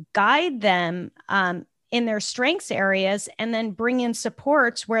help guide them in their strengths areas, and then bring in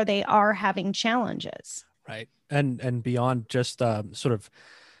supports where they are having challenges. Right. And beyond just sort of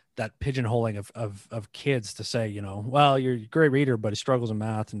that pigeonholing of kids to say, well, you're a great reader, but he struggles in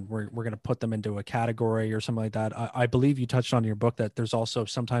math, and we're going to put them into a category or something like that. I believe you touched on in your book that there's also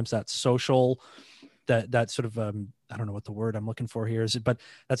sometimes that social, that sort of, I don't know what the word I'm looking for here is, but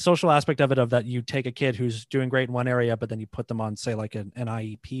that social aspect of it, of that you take a kid who's doing great in one area, but then you put them on, say, like an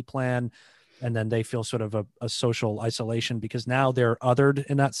IEP plan, and then they feel sort of a social isolation because now they're othered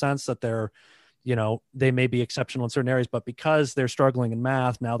in that sense, that they're, they may be exceptional in certain areas, but because they're struggling in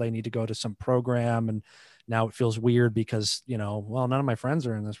math, now they need to go to some program. And now it feels weird because, well, none of my friends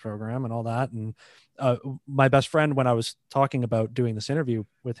are in this program and all that. And my best friend, when I was talking about doing this interview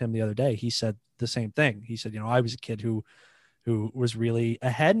with him the other day, he said the same thing. He said, I was a kid who was really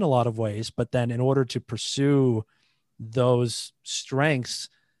ahead in a lot of ways, but then in order to pursue those strengths,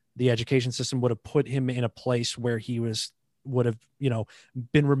 the education system would have put him in a place where he would have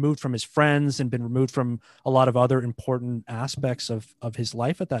been removed from his friends and been removed from a lot of other important aspects of his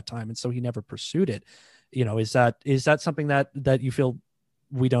life at that time, and so he never pursued it. Is that something that you feel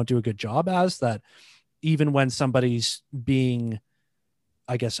we don't do a good job as, that even when somebody's being,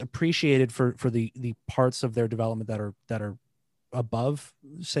 I guess, appreciated for the parts of their development that are above,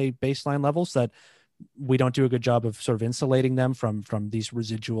 say, baseline levels, that we don't do a good job of sort of insulating them from these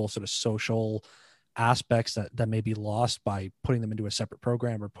residual sort of social aspects that may be lost by putting them into a separate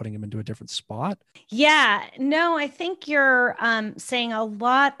program or putting them into a different spot? Yeah, no, I think you're saying a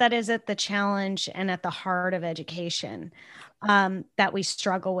lot that is at the challenge and at the heart of education that we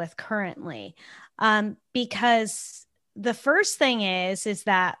struggle with currently. Because the first thing is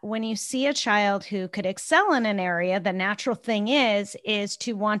that when you see a child who could excel in an area, the natural thing is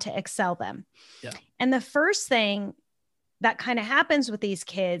to want to excel them. Yeah. And the first thing that kind of happens with these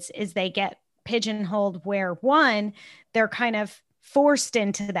kids is they get pigeonholed, where one, they're kind of forced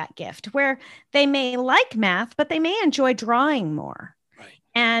into that gift where they may like math, but they may enjoy drawing more. Right.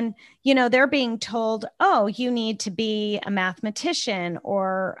 And, they're being told, oh, you need to be a mathematician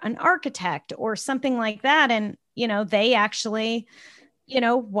or an architect or something like that. And, they actually,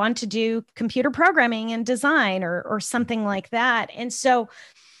 want to do computer programming and design or something like that. And so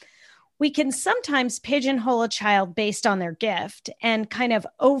we can sometimes pigeonhole a child based on their gift and kind of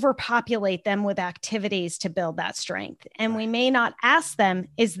overpopulate them with activities to build that strength. And we may not ask them,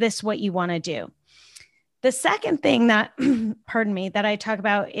 is this what you want to do? The second thing that, that I talk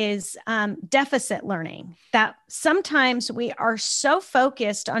about is deficit learning, that sometimes we are so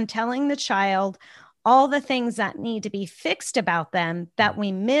focused on telling the child all the things that need to be fixed about them that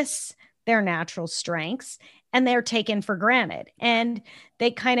we miss their natural strengths, and they're taken for granted. And they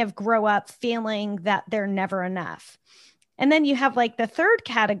kind of grow up feeling that they're never enough. And then you have like the third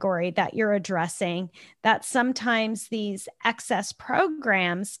category that you're addressing, that sometimes these excess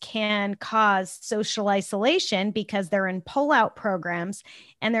programs can cause social isolation because they're in pull-out programs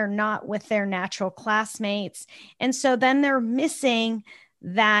and they're not with their natural classmates. And so then they're missing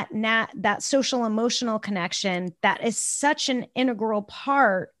that social emotional connection that is such an integral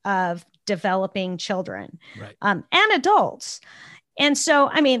part of developing children, right, and adults. And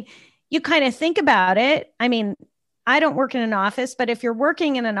so, you kind of think about it. I don't work in an office, but if you're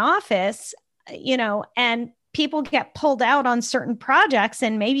working in an office, and people get pulled out on certain projects,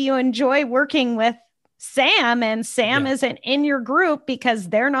 and maybe you enjoy working with Sam, and Sam isn't in your group because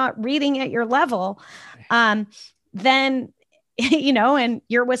they're not reading at your level, then, and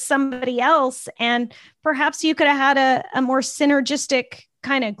you're with somebody else, and perhaps you could have had a more synergistic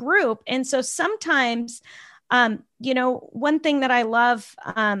kind of group. And so sometimes, one thing that I love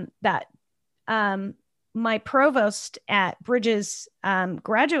that my provost at Bridges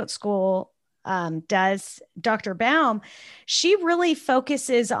Graduate School does, Dr. Baum, she really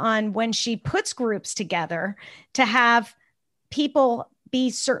focuses on, when she puts groups together, to have people be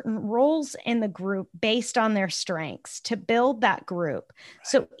certain roles in the group based on their strengths to build that group. Right.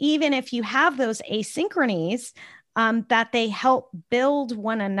 So even if you have those asynchronies, that they help build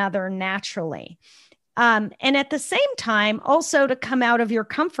one another naturally. And at the same time, also to come out of your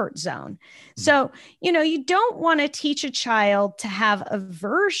comfort zone. So, you don't want to teach a child to have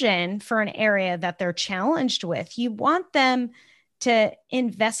aversion for an area that they're challenged with. You want them to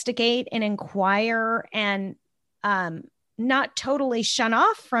investigate and inquire and not totally shun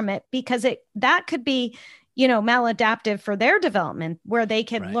off from it, because that could be, maladaptive for their development, where they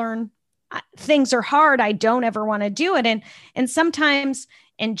could learn things are hard. I don't ever want to do it. And sometimes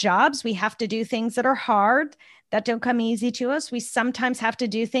in jobs, we have to do things that are hard, that don't come easy to us. We sometimes have to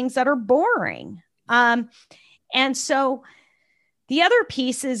do things that are boring. And so the other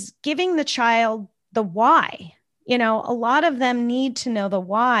piece is giving the child the why. You know, a lot of them need to know the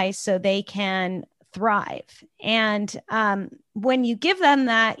why so they can thrive. And when you give them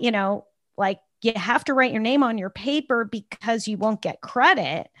that, you know, like you have to write your name on your paper because you won't get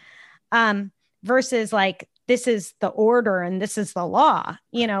credit, versus like, this is the order and this is the law.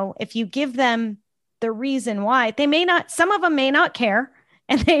 You know, if you give them the reason why, they may not, some of them may not care,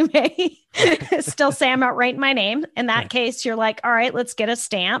 and they may still say, I'm not writing my name. In that case, you're like, all right, let's get a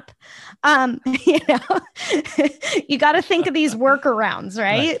stamp. You know, you got to think of these workarounds,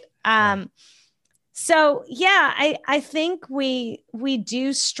 right? So yeah, I think we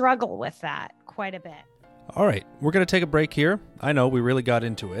do struggle with that quite a bit. All right, we're going to take a break here. I know we really got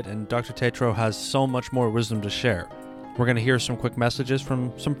into it, and Dr. Tétrault has so much more wisdom to share. We're going to hear some quick messages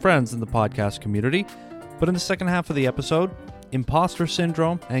from some friends in the podcast community. But in the second half of the episode, imposter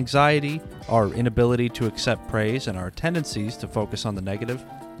syndrome, anxiety, our inability to accept praise, and our tendencies to focus on the negative,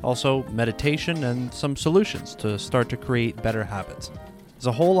 also meditation and some solutions to start to create better habits. There's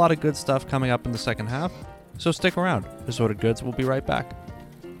a whole lot of good stuff coming up in the second half, so stick around. Assorted Goods will be right back.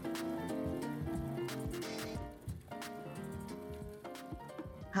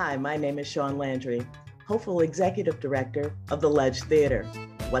 Hi, my name is Sean Landry, hopeful executive director of the Ledge Theater.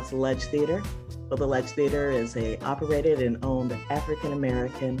 What's the Ledge Theater? Well, the Ledge Theater is a operated and owned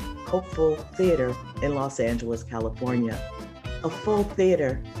African-American hopeful theater in Los Angeles, California. A full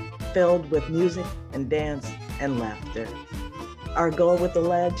theater filled with music and dance and laughter. Our goal with the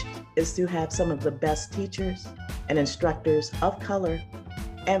Ledge is to have some of the best teachers and instructors of color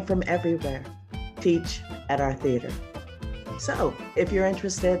and from everywhere teach at our theater. So if you're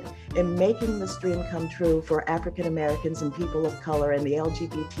interested in making this dream come true for African Americans and people of color and the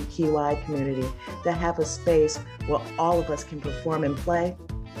LGBTQI community to have a space where all of us can perform and play,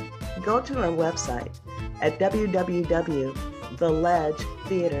 go to our website at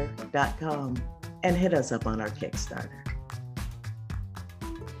www.theledgetheater.com and hit us up on our Kickstarter.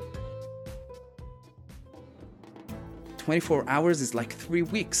 "24 hours is like 3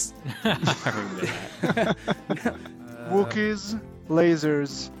 weeks." Wookiees,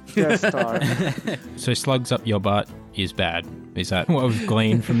 lasers, Death Star. So slugs up your butt is bad. Is that what we've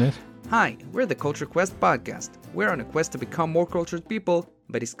gleaned from this? Hi, we're the Culture Quest podcast. We're on a quest to become more cultured people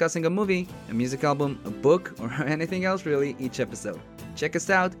by discussing a movie, a music album, a book, or anything else really each episode. Check us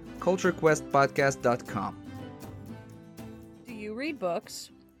out, culturequestpodcast.com. Do you read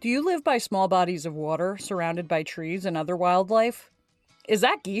books? Do you live by small bodies of water surrounded by trees and other wildlife? Is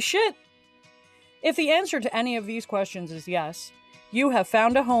that geese shit? If the answer to any of these questions is yes, you have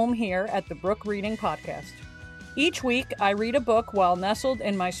found a home here at the Brook Reading Podcast. Each week, I read a book while nestled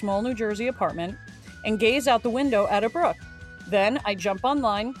in my small New Jersey apartment and gaze out the window at a brook. Then I jump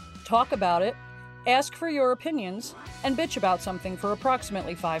online, talk about it, ask for your opinions, and bitch about something for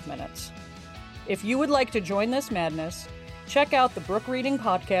approximately 5 minutes. If you would like to join this madness, check out the Brook Reading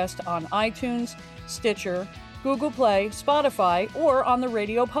Podcast on iTunes, Stitcher, Google Play, Spotify, or on the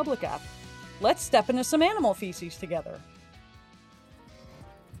Radio Public app. Let's step into some animal feces together.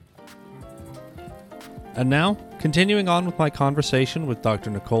 And now, continuing on with my conversation with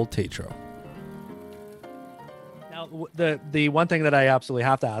Dr. Nicole Tétrault. Now, the one thing that I absolutely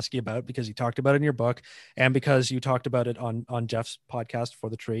have to ask you about, because you talked about it in your book, and because you talked about it on Jeff's podcast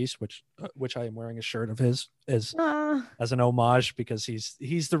For the Trees, which I am wearing a shirt of his, is as an homage, because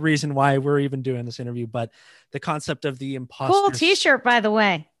he's the reason why we're even doing this interview. But the concept of the imposter. Cool t-shirt, by the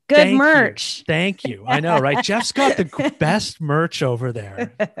way. Good merch. Thank you. I know, right? Jeff's got the best merch over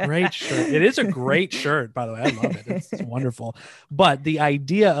there. Great shirt. It is a great shirt, by the way. I love it. It's wonderful. But the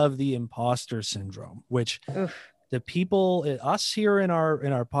idea of the imposter syndrome, which the people, us here in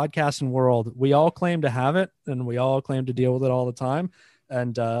our podcasting world, we all claim to have it, and we all claim to deal with it all the time.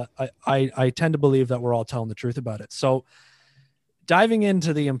 And I tend to believe that we're all telling the truth about it. So diving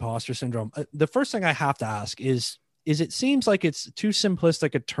into the imposter syndrome, the first thing I have to ask is it seems like it's too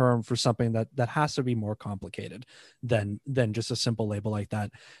simplistic a term for something that has to be more complicated than just a simple label like that.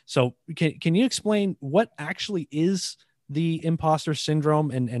 So can you explain what actually is the imposter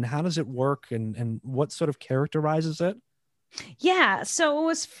syndrome and how does it work and what sort of characterizes it? Yeah, so it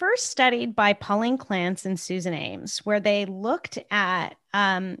was first studied by Pauline Clance and Susan Ames, where they looked at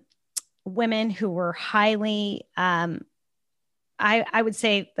women who were highly I would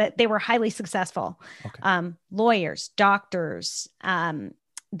say that they were highly successful. Okay. Lawyers, doctors,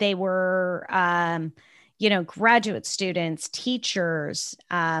 they were, graduate students, teachers.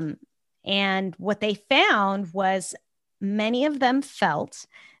 And what they found was many of them felt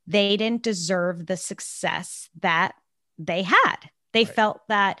they didn't deserve the success that they had. They felt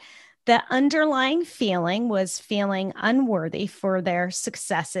that The underlying feeling was feeling unworthy for their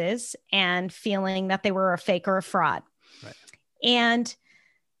successes and feeling that they were a fake or a fraud. Right. And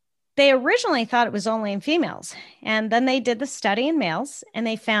they originally thought it was only in females. And then they did the study in males, and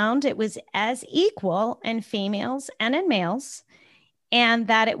they found it was as equal in females and in males, and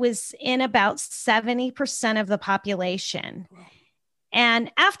that it was in about 70% of the population. Wow.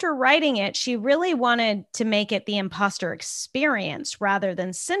 And after writing it, she really wanted to make it the imposter experience rather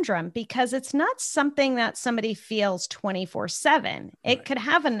than syndrome, because it's not something that somebody feels 24/7. It could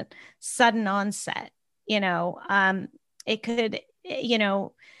have a sudden onset, it could,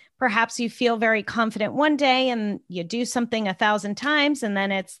 perhaps you feel very confident one day and you do something 1,000 times, and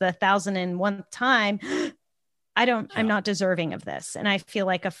then it's the 1,001th time. I'm not deserving of this, and I feel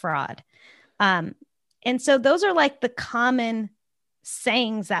like a fraud. And so those are like the common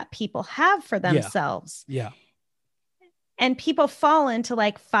sayings that people have for themselves. Yeah. And people fall into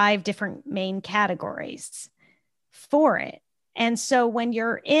like 5 different main categories for it. And so when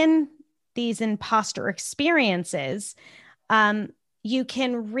you're in these imposter experiences, you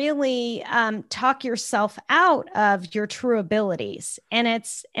can really talk yourself out of your true abilities. And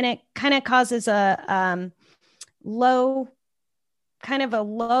it kind of causes a low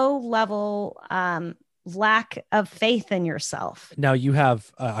level lack of faith in yourself. Now you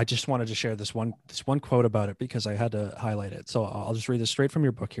have, I just wanted to share this one quote about it because I had to highlight it. So I'll just read this straight from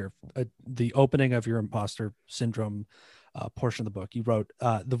your book here. The opening of your imposter syndrome portion of the book. You wrote,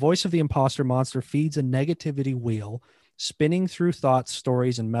 the voice of the imposter monster feeds a negativity wheel, spinning through thoughts,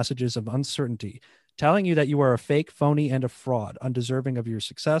 stories, and messages of uncertainty, telling you that you are a fake, phony, and a fraud, undeserving of your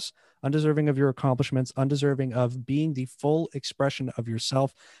success, undeserving of your accomplishments, undeserving of being the full expression of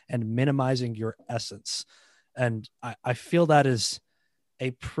yourself, and minimizing your essence. And I feel that is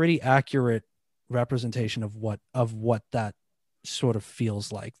a pretty accurate representation of what that sort of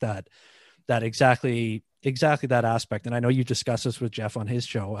feels like, that exactly that aspect. And I know you discussed this with Jeff on his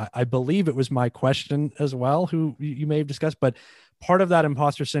show. I believe it was my question as well, who you may have discussed, but part of that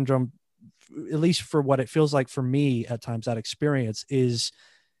imposter syndrome, at least for what it feels like for me at times, that experience is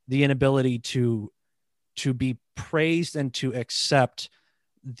the inability to be praised and to accept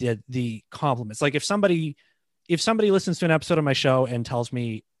the compliments. Like if somebody listens to an episode of my show and tells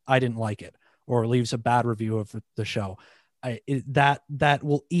me I didn't like it, or leaves a bad review of the show, that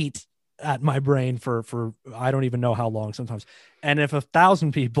will eat at my brain for I don't even know how long sometimes. And if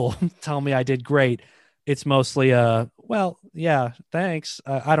 1,000 people tell me I did great, it's mostly well, yeah, thanks.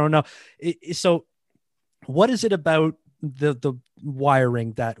 I don't know. So what is it about the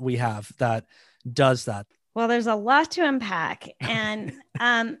wiring that we have that does that? Well, there's a lot to unpack. And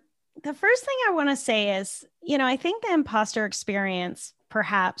the first thing I want to say is, I think the imposter experience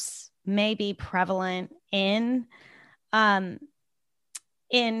perhaps may be prevalent in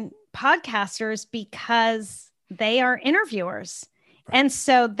podcasters because they are interviewers. And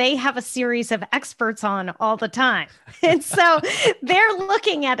so they have a series of experts on all the time. And so they're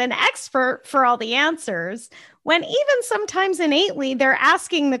looking at an expert for all the answers, when even sometimes innately they're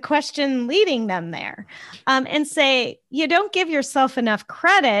asking the question leading them there, and say, you don't give yourself enough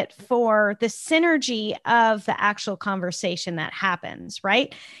credit for the synergy of the actual conversation that happens,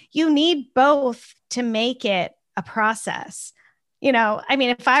 right? You need both to make it a process.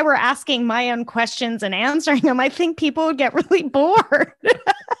 If I were asking my own questions and answering them, I think people would get really bored.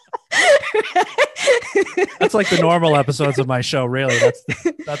 That's like the normal episodes of my show, really.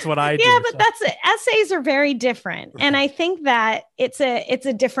 That's what I do. Yeah, but that's it. Essays are very different. And I think that it's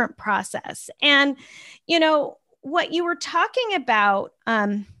a different process. And, what you were talking about,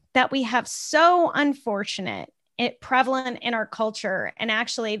 that we have so unfortunate, prevalent in our culture. And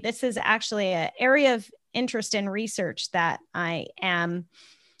actually, this is actually an area of interest in research that I am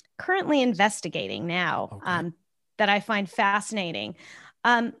currently investigating now, that I find fascinating,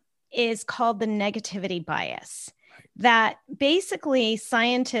 is called the negativity bias. That basically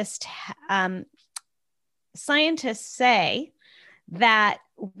scientists say that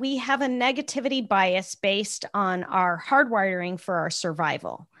we have a negativity bias based on our hardwiring for our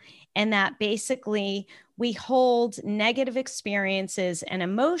survival. And that basically we hold negative experiences and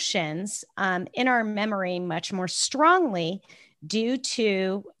emotions in our memory much more strongly due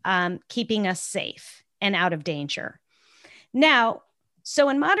to keeping us safe and out of danger. Now, so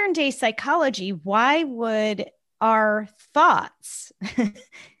in modern day psychology, why would our thoughts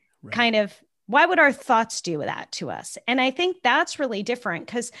why would our thoughts do that to us? And I think that's really different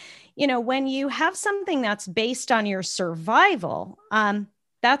because, when you have something that's based on your survival,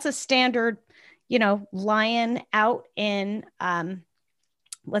 that's a standard, lion out in,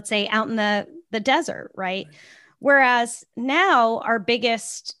 let's say out in the desert, right? Whereas now our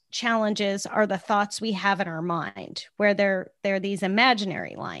biggest challenges are the thoughts we have in our mind, where they're these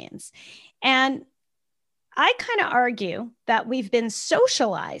imaginary lions. And I kind of argue that we've been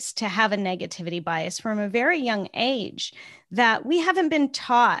socialized to have a negativity bias from a very young age, that we haven't been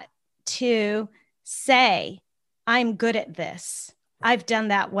taught to say, I'm good at this. I've done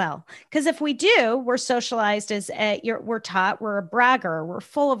that well. Because if we do, we're socialized as we're taught we're a bragger, we're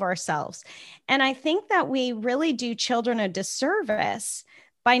full of ourselves. And I think that we really do children a disservice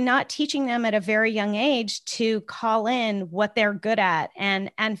by not teaching them at a very young age to call in what they're good at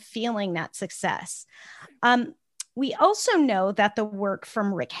and feeling that success. We also know that the work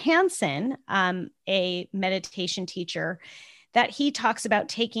from Rick Hansen, a meditation teacher, that he talks about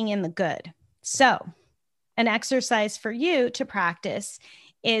taking in the good. So an exercise for you to practice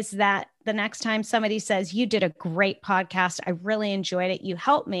is that the next time somebody says, you did a great podcast, I really enjoyed it, you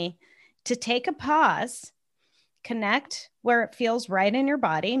helped me, to take a pause, connect where it feels right in your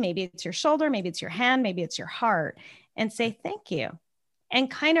body. Maybe it's your shoulder, maybe it's your hand, maybe it's your heart, and say, thank you. And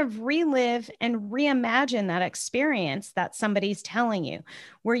kind of relive and reimagine that experience that somebody's telling you,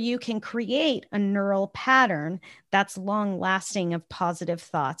 where you can create a neural pattern that's long lasting of positive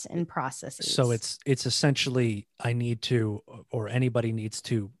thoughts and processes. So it's essentially, I need to, or anybody needs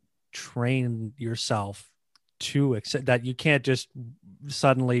to train yourself to accept that. You can't just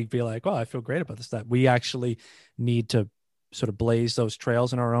suddenly be like, oh, I feel great about this. That we actually need to sort of blaze those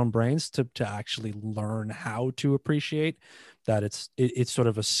trails in our own brains to actually learn how to appreciate that. It's sort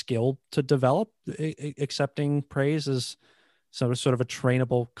of a skill to develop. Accepting praise is sort of a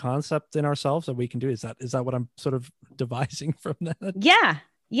trainable concept in ourselves that we can do. Is that what I'm sort of devising from that?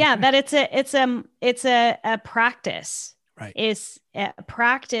 Yeah, that it's a practice. Right. Is a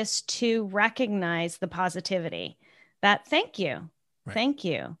practice to recognize the positivity. That thank you. Right. Thank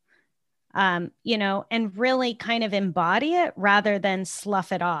you. And really kind of embody it rather than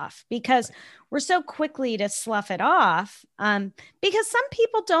slough it off, because we're so quickly to slough it off. Because some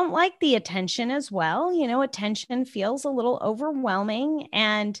people don't like the attention as well. Attention feels a little overwhelming.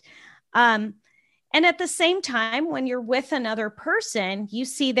 And at the same time, when you're with another person, you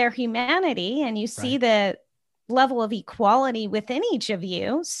see their humanity and you see the level of equality within each of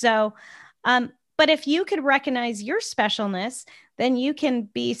you. So, but if you could recognize your specialness, then you can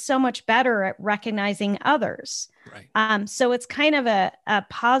be so much better at recognizing others. Right. So it's kind of a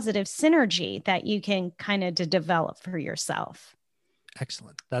positive synergy that you can kind of develop for yourself.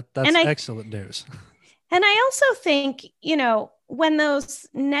 Excellent. That's excellent news. And I also think, when those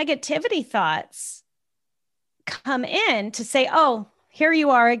negativity thoughts come in to say, oh, here you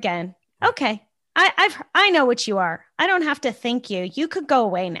are again. Okay. I know what you are. I don't have to thank you. You could go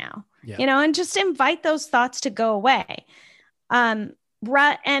away now, and just invite those thoughts to go away. And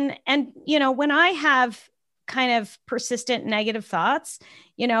when I have kind of persistent negative thoughts,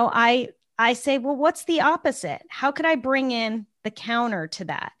 I say, well, what's the opposite? How could I bring in the counter to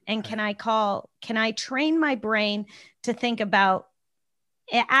that? And can I train my brain to think about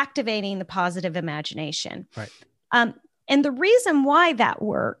activating the positive imagination? Right. And the reason why that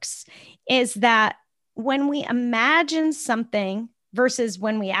works is that when we imagine something versus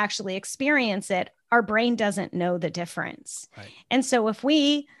when we actually experience it, our brain doesn't know the difference. Right. And so if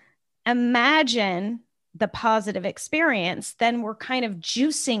we imagine the positive experience, then we're kind of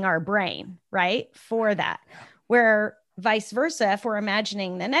juicing our brain, right, for that. Yeah. Where vice versa, if we're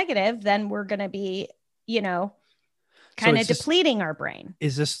imagining the negative, then we're going to be, kind of depleting our brain.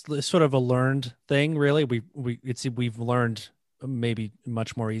 Is this sort of a learned thing, really? We've learned maybe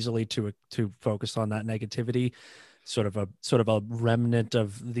much more easily to focus on that negativity, sort of a remnant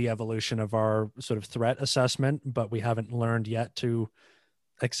of the evolution of our sort of threat assessment, but we haven't learned yet to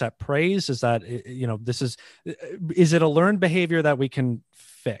accept praise. Is that, is it a learned behavior that we can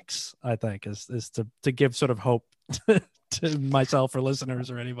fix? I think is to give sort of hope to myself or listeners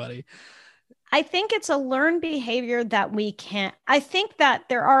or anybody. I think it's a learned behavior that we can't. I think that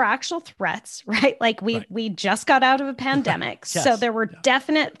there are actual threats, right? Like we just got out of a pandemic. Yes. So there were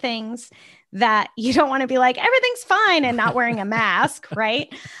definite things that you don't want to be like, everything's fine and not wearing a mask,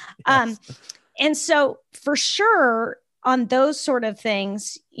 right? Yes. And so for sure on those sort of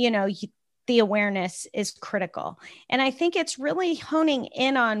things, the awareness is critical. And I think it's really honing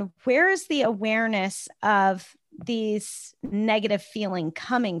in on where is the awareness of these negative feeling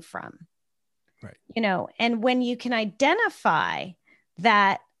coming from? Right. And when you can identify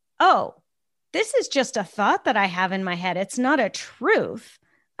that, oh, this is just a thought that I have in my head. It's not a truth.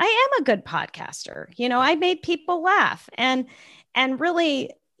 I am a good podcaster. I made people laugh and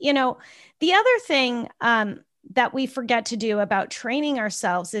really, the other thing that we forget to do about training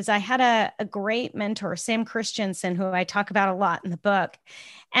ourselves is I had a great mentor, Sam Christensen, who I talk about a lot in the book.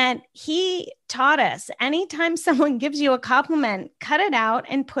 And he taught us anytime someone gives you a compliment, cut it out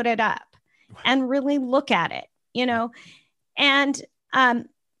and put it up and really look at it, you know? And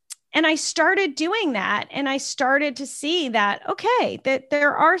I started doing that, and I started to see that, okay, that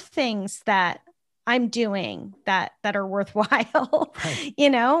there are things that I'm doing that are worthwhile, right. You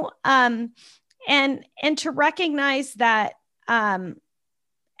know? And to recognize that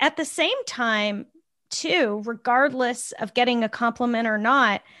at the same time, too, regardless of getting a compliment or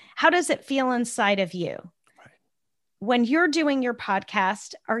not, how does it feel inside of you? Right. When you're doing your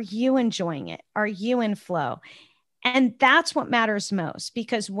podcast, are you enjoying it? Are you in flow? And that's what matters most,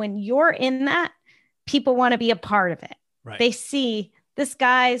 because when you're in that, people want to be a part of it. Right. They see this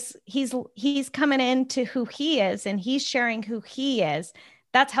guy's, he's coming into who he is, and he's sharing who he is.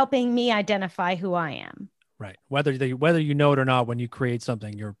 That's helping me identify who I am. Right. Whether you know it or not, when you create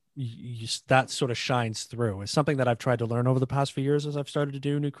something, that sort of shines through. It's something that I've tried to learn over the past few years as I've started to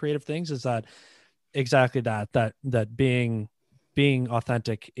do new creative things, is that exactly that being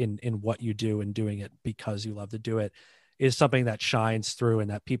authentic in what you do and doing it because you love to do it is something that shines through, and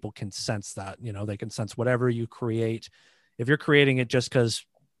that people can sense that, you know, they can sense whatever you create. If you're creating it just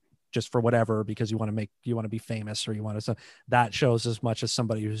for whatever, because you want to be famous, or you want to, that shows as much as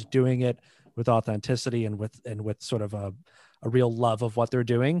somebody who's doing it with authenticity and with sort of a real love of what they're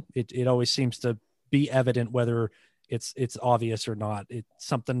doing. It always seems to be evident whether it's obvious or not. It's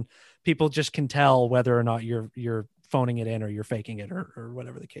something people just can tell whether or not you're phoning it in or you're faking it or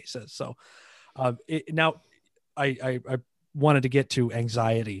whatever the case is. So now I wanted to get to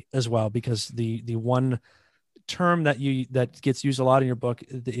anxiety as well, because the one term that gets used a lot in your book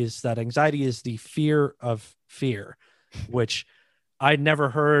is that anxiety is the fear of fear, which I'd never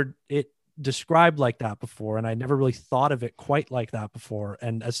heard it described like that before. And I never really thought of it quite like that before.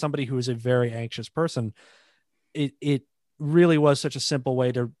 And as somebody who is a very anxious person, it really was such a simple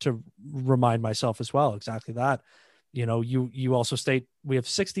way to remind myself as well. Exactly that. You know, you also state we have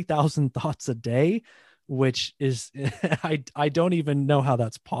 60,000 thoughts a day, which is, I don't even know how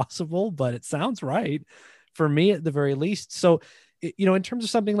that's possible, but it sounds right for me at the very least. So, you know, in terms of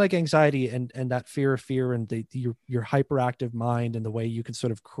something like anxiety and that fear and your hyperactive mind and the way you can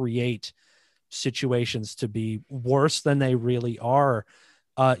sort of create situations to be worse than they really are,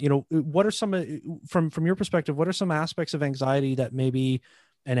 you know, what are some, from your perspective, what are some aspects of anxiety that maybe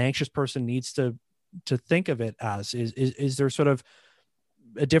an anxious person needs to think of it as? Is there sort of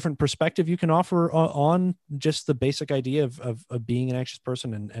a different perspective you can offer on just the basic idea of being an anxious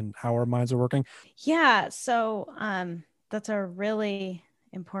person and how our minds are working? Yeah. So that's a really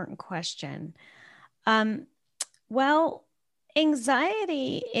important question. Well,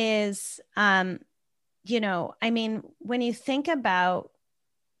 anxiety is, you know, I mean, when you think about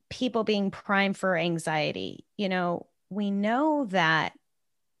people being primed for anxiety, you know, we know that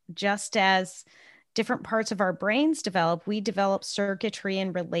just as different parts of our brains develop, we develop circuitry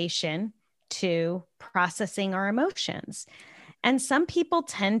in relation to processing our emotions. And some people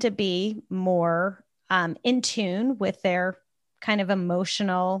tend to be more in tune with their kind of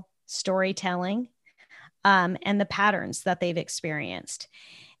emotional storytelling and the patterns that they've experienced.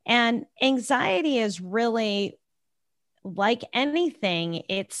 And anxiety is really, like anything,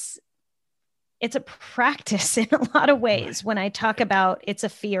 it's a practice in a lot of ways. When I talk about it's a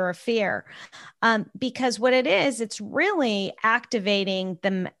fear of fear, because what it is, it's really activating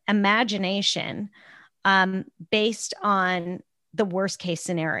the imagination based on the worst case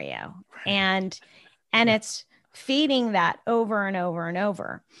scenario. And it's feeding that over and over and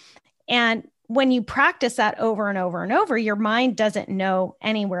over. And when you practice that over and over and over, your mind doesn't know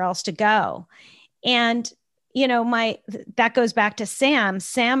anywhere else to go. And you know, that goes back to Sam.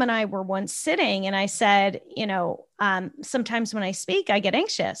 Sam and I were once sitting, and I said, you know, sometimes when I speak, I get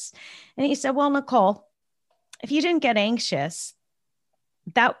anxious. And he said, well, Nicole, if you didn't get anxious,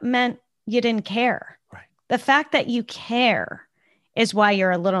 that meant you didn't care. Right. The fact that you care is why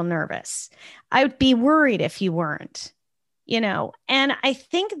you're a little nervous. I would be worried if you weren't, you know. And I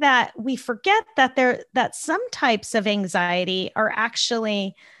think that we forget that some types of anxiety are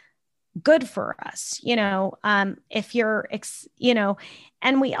actually good for us, you know, if you're, you know,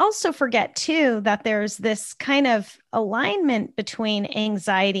 and we also forget too, that there's this kind of alignment between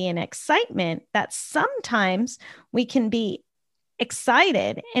anxiety and excitement, that sometimes we can be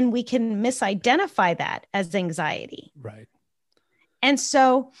excited and we can misidentify that as anxiety. Right. And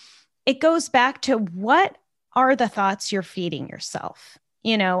so it goes back to, what are the thoughts you're feeding yourself,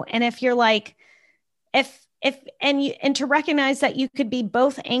 you know? And if you're like, and to recognize that you could be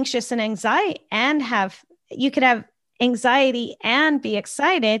both anxious and anxiety and have have anxiety and be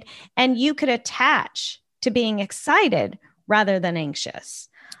excited, and you could attach to being excited rather than anxious.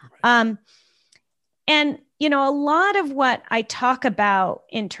 And, a lot of what I talk about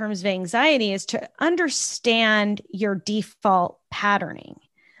in terms of anxiety is to understand your default patterning.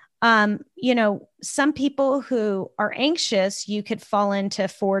 Some people who are anxious, you could fall into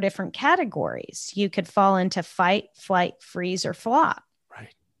 4 different categories. You could fall into fight, flight, freeze, or flop.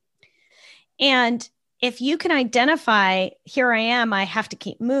 Right. And if you can identify, here I am, I have to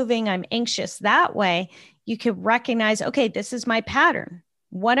keep moving, I'm anxious that way, you could recognize, okay, this is my pattern.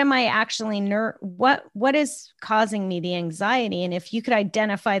 What am I actually, what is causing me the anxiety? And if you could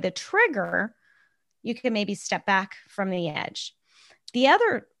identify the trigger, you could maybe step back from the edge. The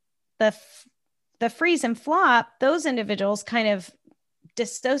other, the freeze and flop, those individuals kind of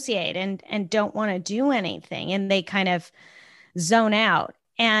dissociate and don't want to do anything, and they kind of zone out.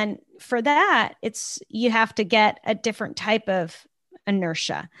 And for that, you have to get a different type of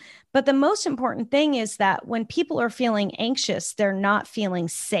inertia. But the most important thing is that when people are feeling anxious, they're not feeling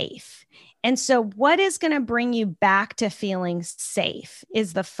safe. And so what is going to bring you back to feeling safe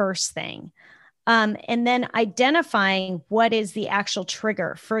is the first thing. And then identifying what is the actual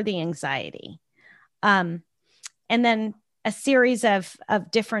trigger for the anxiety. And then a series of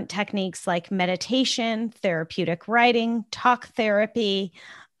different techniques like meditation, therapeutic writing, talk therapy,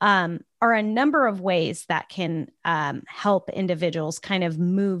 are a number of ways that can help individuals kind of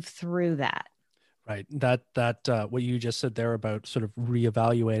move through that. Right. That what you just said there about sort of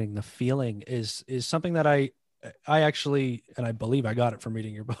reevaluating the feeling is something that I actually, and I believe I got it from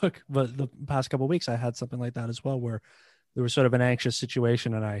reading your book, but the past couple of weeks I had something like that as well, where there was sort of an anxious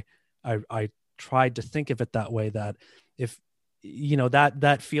situation, and I tried to think of it that way, that if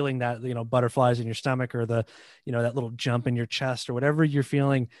that feeling, that butterflies in your stomach, or the that little jump in your chest, or whatever you're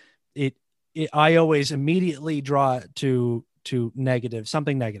feeling, I always immediately draw it to negative,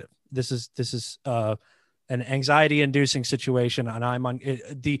 something negative. This is an anxiety inducing situation, and I'm on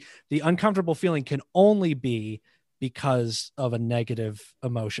the uncomfortable feeling can only be because of a negative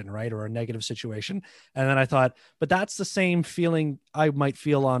emotion, right? Or a negative situation. And then I thought, but that's the same feeling I might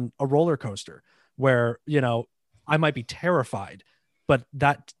feel on a roller coaster, where, I might be terrified, but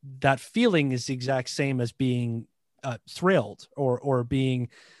that feeling is the exact same as being thrilled, or being,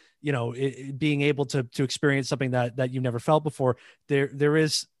 being able to experience something that you never felt before. There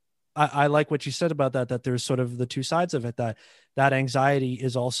is, I like what you said about that there's sort of the two sides of it, that anxiety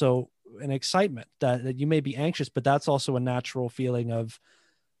is also an excitement, that you may be anxious, but that's also a natural feeling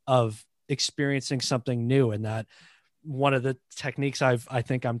of experiencing something new. And that one of the techniques I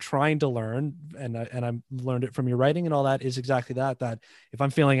think I'm trying to learn, and I've learned it from your writing and all that, is exactly that if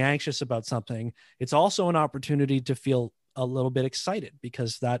I'm feeling anxious about something, it's also an opportunity to feel a little bit excited,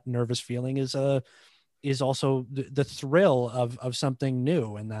 because that nervous feeling is also the thrill of something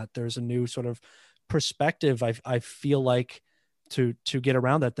new, and that there's a new sort of perspective. I feel like to get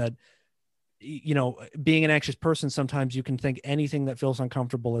around that, being an anxious person, sometimes you can think anything that feels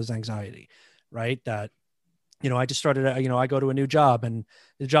uncomfortable is anxiety, right? That, I just started, I go to a new job, and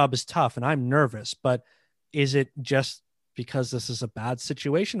the job is tough and I'm nervous, but is it just because this is a bad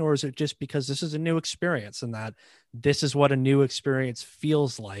situation, or is it just because this is a new experience, and that this is what a new experience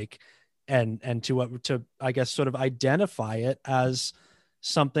feels like? And to I guess sort of identify it as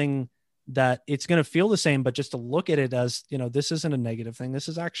something that it's going to feel the same, but just to look at it as, this isn't a negative thing. This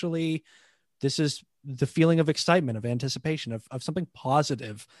is the feeling of excitement, of anticipation, of something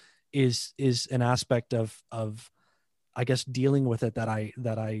positive is an aspect of I guess dealing with it that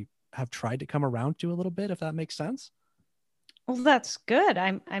I have tried to come around to a little bit, if that makes sense. Well, that's good.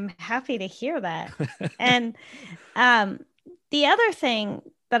 I'm happy to hear that. And the other thing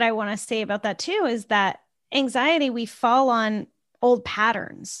that I want to say about that too is that anxiety, we fall on old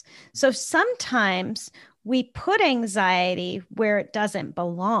patterns. So sometimes we put anxiety where it doesn't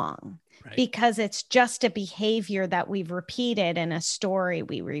belong, right? Because it's just a behavior that we've repeated in a story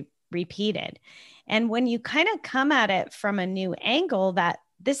we repeated. And when you kind of come at it from a new angle, that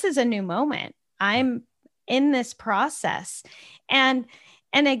this is a new moment, I'm in this process, and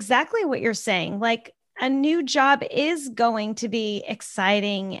exactly what you're saying, like a new job is going to be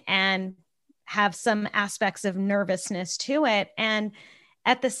exciting and have some aspects of nervousness to it. And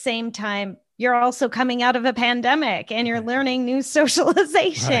at the same time, you're also coming out of a pandemic and you're learning new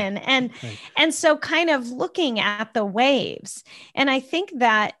socialization. Right. And so kind of looking at the waves. And I think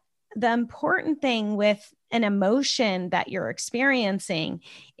that the important thing with an emotion that you're experiencing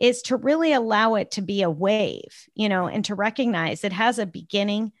is to really allow it to be a wave, and to recognize it has a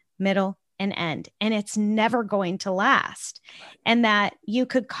beginning, middle, and end, and it's never going to last. And that you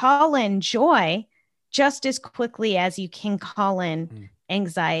could call in joy just as quickly as you can call in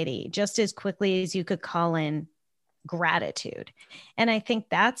anxiety, just as quickly as you could call in gratitude. And I think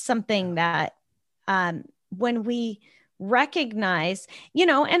that's something that when we recognize,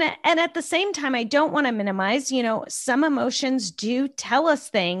 and at the same time, I don't want to minimize, some emotions do tell us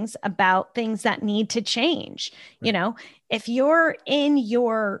things about things that need to change. Right. If you're in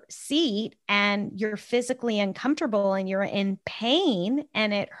your seat and you're physically uncomfortable and you're in pain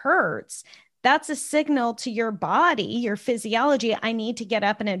and it hurts, that's a signal to your body, your physiology. I need to get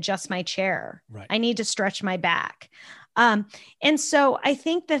up and adjust my chair. Right. I need to stretch my back. And so I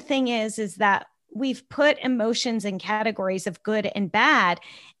think the thing is that we've put emotions in categories of good and bad,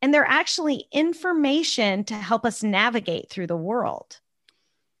 and they're actually information to help us navigate through the world.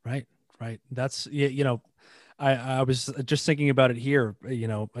 Right. That's, I was just thinking about it here,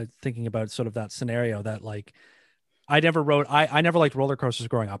 thinking about sort of that scenario that like, I never liked roller coasters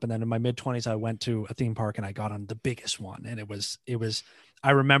growing up. And then in my mid-20s, I went to a theme park and I got on the biggest one. And it was,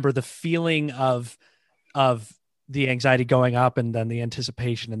 I remember the feeling of the anxiety going up and then the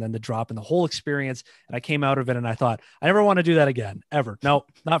anticipation and then the drop and the whole experience. And I came out of it and I thought, I never want to do that again, ever. No,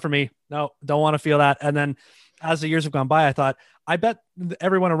 not for me. No, don't want to feel that. And then as the years have gone by, I thought, I bet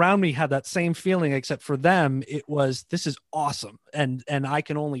everyone around me had that same feeling, except for them, it was, this is awesome. And I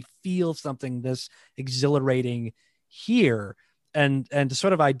can only feel something this exhilarating here. And to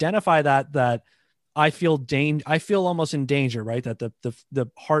sort of identify that I feel almost in danger, right? That the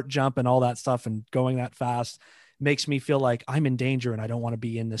heart jump and all that stuff and going that fast makes me feel like I'm in danger and I don't want to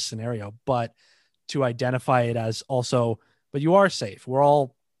be in this scenario. But to identify it as also, but you are safe. We're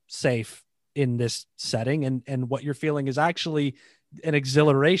all safe in this setting. And what you're feeling is actually an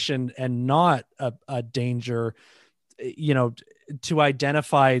exhilaration and not a danger. To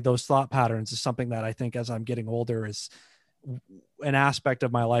identify those thought patterns is something that I think as I'm getting older is an aspect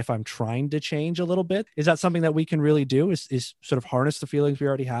of my life I'm trying to change a little bit. Is that something that we can really do is sort of harness the feelings we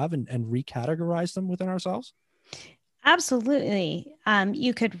already have and recategorize them within ourselves? Absolutely.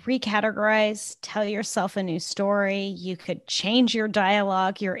 You could recategorize, tell yourself a new story. You could change your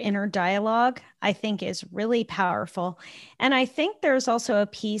dialogue, your inner dialogue, I think is really powerful. And I think there's also a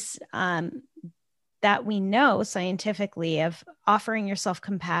piece that we know scientifically of offering yourself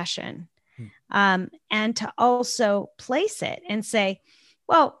compassion and to also place it and say,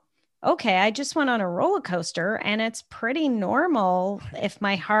 well, okay, I just went on a roller coaster and it's pretty normal if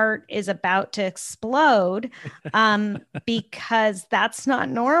my heart is about to explode because that's not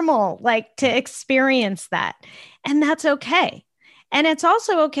normal, like to experience that. And that's okay. And it's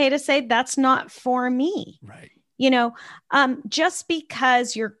also okay to say that's not for me. Right. Just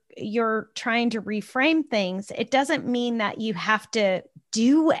because you're trying to reframe things, it doesn't mean that you have to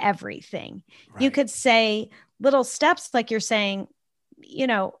do everything. Right. You could say little steps, like you're saying,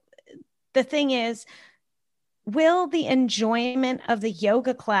 the thing is, will the enjoyment of the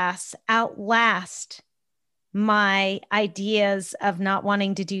yoga class outlast my ideas of not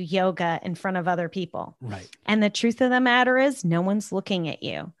wanting to do yoga in front of other people? Right. And the truth of the matter is no one's looking at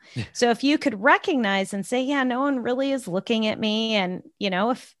you. So if you could recognize and say, yeah, no one really is looking at me. And,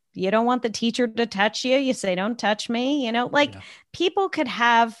 if you don't want the teacher to touch you, you say, don't touch me, people could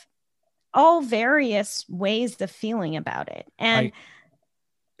have all various ways of feeling about it. And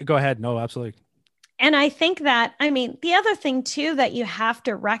go ahead. No, absolutely. And I think that, the other thing too, that you have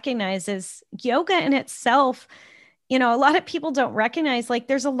to recognize is yoga in itself, a lot of people don't recognize, like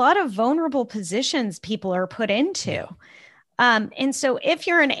there's a lot of vulnerable positions people are put into. Yeah. And so if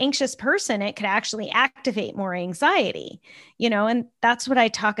you're an anxious person, it could actually activate more anxiety, and that's what I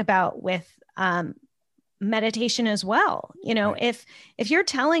talk about with, meditation as well. Right. If you're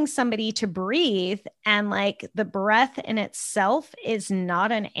telling somebody to breathe and like the breath in itself is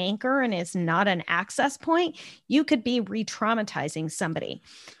not an anchor and is not an access point, you could be re-traumatizing somebody.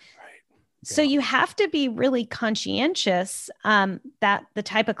 Right. Yeah. So you have to be really conscientious that the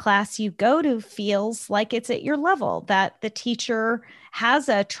type of class you go to feels like it's at your level, that the teacher has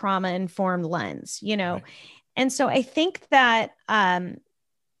a trauma-informed lens, Right. And so I think that,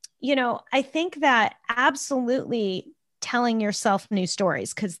 I think that absolutely telling yourself new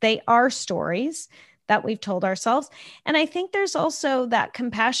stories, because they are stories that we've told ourselves. And I think there's also that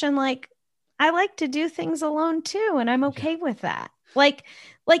compassion, like, I like to do things alone too. And I'm okay with that. Like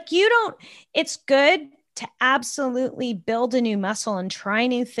it's good to absolutely build a new muscle and try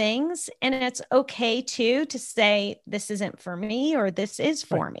new things. And it's okay too, to say, this isn't for me, or this is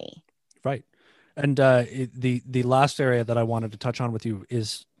for me. Right. And the last area that I wanted to touch on with you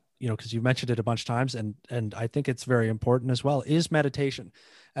is, because you mentioned it a bunch of times, and I think it's very important as well, is meditation.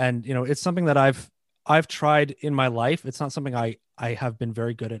 And, it's something that I've tried in my life. It's not something I have been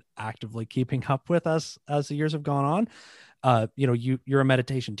very good at actively keeping up with as the years have gone on. You're a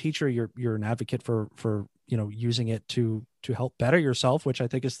meditation teacher. You're an advocate for using it to help better yourself, which I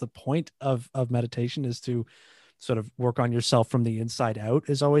think is the point of meditation, is to sort of work on yourself from the inside out,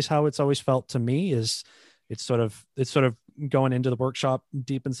 is always how it's always felt to me. Is it's sort of going into the workshop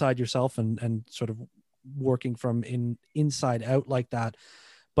deep inside yourself and sort of working from inside out like that.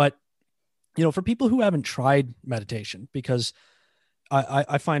 But for people who haven't tried meditation, because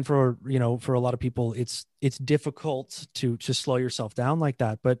I find for a lot of people, it's difficult to slow yourself down like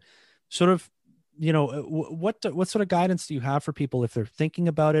that. But sort of, what sort of guidance do you have for people if they're thinking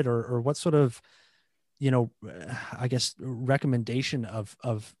about it, or what sort of, I guess, recommendation of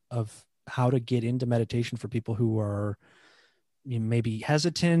how to get into meditation for people who are maybe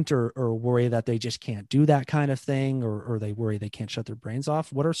hesitant or worry that they just can't do that kind of thing, or they worry they can't shut their brains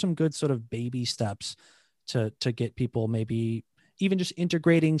off? What are some good sort of baby steps to get people maybe even just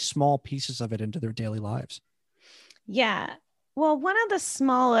integrating small pieces of it into their daily lives? Yeah. Well, one of the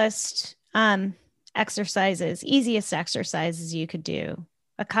smallest easiest exercises you could do,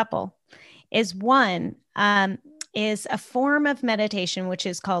 a couple, is is a form of meditation, which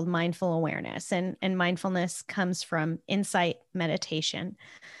is called mindful awareness. And mindfulness comes from insight meditation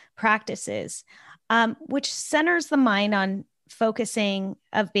practices, which centers the mind on focusing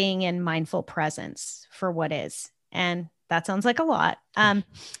of being in mindful presence for what is. And that sounds like a lot.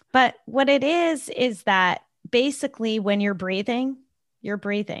 But what it is that basically when you're breathing, you're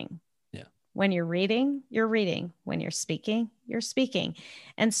breathing. When you're reading, you're reading. When you're speaking,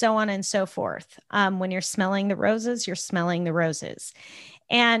 and so on and so forth. When you're smelling the roses, you're smelling the roses.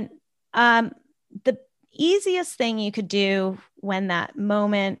 And the easiest thing you could do when that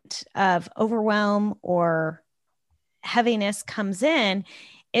moment of overwhelm or heaviness comes in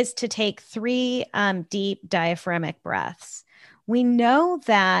is to take 3 deep diaphragmatic breaths. We know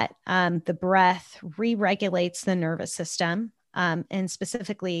that the breath re-regulates the nervous system. And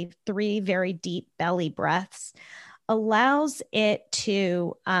specifically 3 very deep belly breaths allows it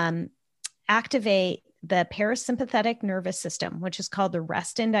to activate the parasympathetic nervous system, which is called the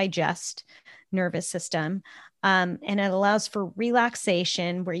rest and digest nervous system. And it allows for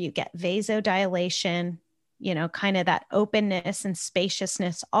relaxation where you get vasodilation, kind of that openness and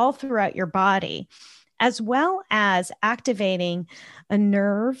spaciousness all throughout your body, as well as activating a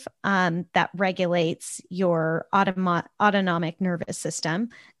nerve that regulates your autonomic nervous system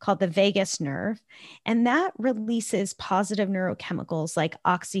called the vagus nerve. And that releases positive neurochemicals like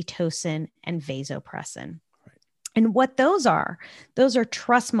oxytocin and vasopressin. Right. And what those are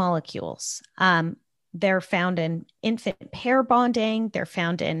trust molecules. They're found in infant pair bonding. They're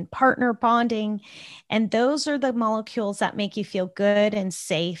found in partner bonding. And those are the molecules that make you feel good and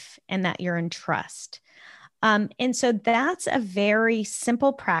safe and that you're in trust. And so that's a very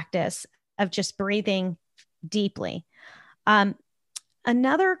simple practice of just breathing deeply.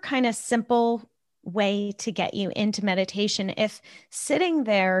 Another kind of simple way to get you into meditation, if sitting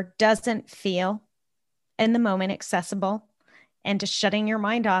there doesn't feel in the moment accessible and just shutting your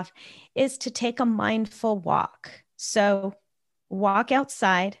mind off, is to take a mindful walk. So walk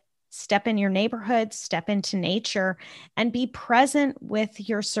outside, step in your neighborhood, step into nature, and be present with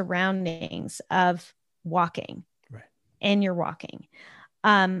your surroundings of walking. Right. And you're walking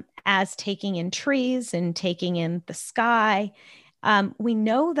as taking in trees and taking in the sky. We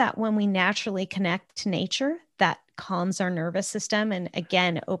know that when we naturally connect to nature, that calms our nervous system and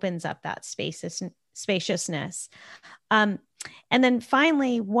again opens up that spaciousness. And then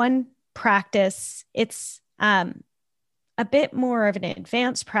finally, one practice, it's a bit more of an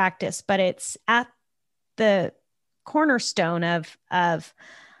advanced practice, but it's at the cornerstone of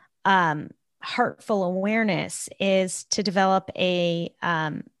heartful awareness, is to develop a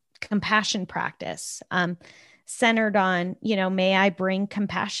compassion practice centered on, may I bring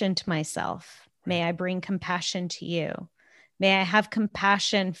compassion to myself? May I bring compassion to you? May I have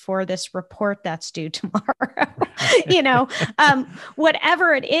compassion for this report that's due tomorrow?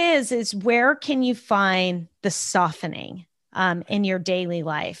 Whatever it is where can you find the softening in your daily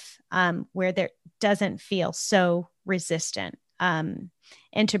life where there doesn't feel so resistant?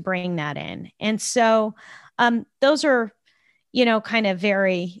 And to bring that in. And so those are, kind of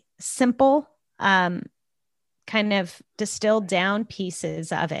very simple, kind of distilled down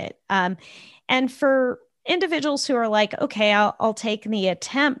pieces of it. And for individuals who are like, okay, I'll take the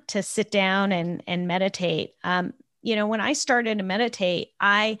attempt to sit down and meditate. When I started to meditate,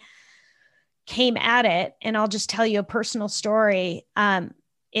 I came at it, and I'll just tell you a personal story.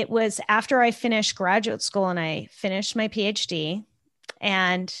 It was after I finished graduate school and I finished my PhD.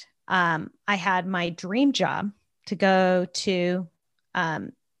 And I had my dream job to go to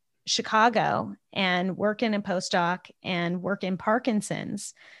Chicago and work in a postdoc and work in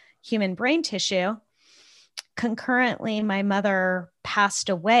Parkinson's human brain tissue. Concurrently, my mother passed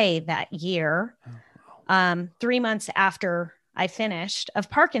away that year, 3 months after I finished, of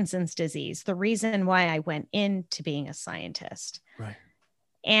Parkinson's disease, the reason why I went into being a scientist. Right.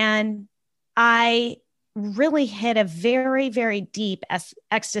 And I really hit a very, very deep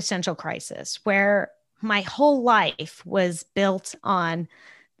existential crisis where my whole life was built on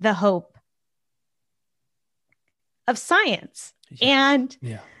the hope of science. And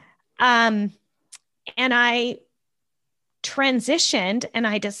I transitioned and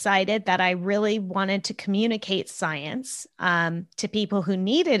I decided that I really wanted to communicate science to people who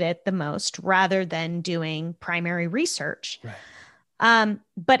needed it the most rather than doing primary research. Right.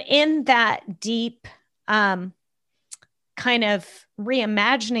 But in that deep kind of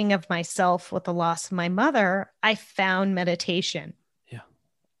reimagining of myself with the loss of my mother, I found meditation. Yeah.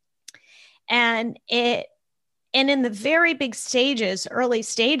 And in the very big stages, early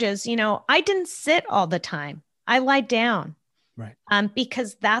stages, I didn't sit all the time. I lied down. Right.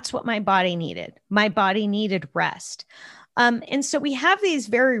 Because that's what my body needed. My body needed rest. And so we have these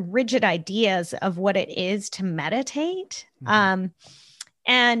very rigid ideas of what it is to meditate. And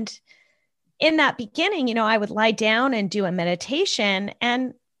in that beginning, I would lie down and do a meditation,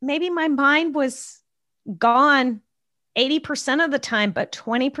 and maybe my mind was gone 80% of the time, but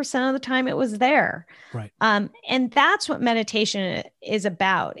 20% of the time it was there. Right. And that's what meditation is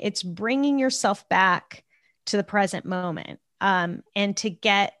about. It's bringing yourself back to the present moment, and to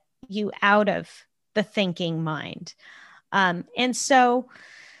get you out of the thinking mind. And so,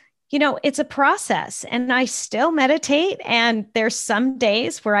 it's a process, and I still meditate, and there's some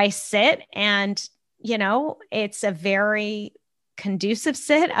days where I sit and, it's a very conducive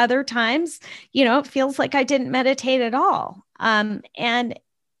sit. Other times, it feels like I didn't meditate at all. And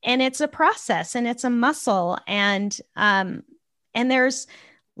it's a process, and it's a muscle, and there's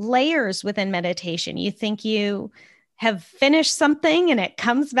layers within meditation. You think you have finished something and it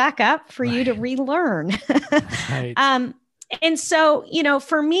comes back up for you to relearn. Right. And so,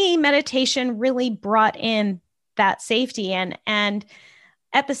 for me, meditation really brought in that safety. And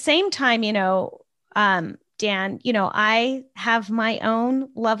at the same time, Dan, I have my own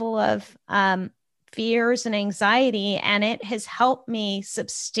level of fears and anxiety, and it has helped me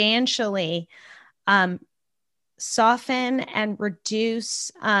substantially soften and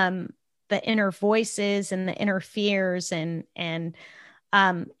reduce the inner voices and the inner fears, and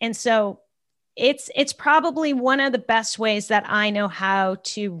so it's probably one of the best ways that I know how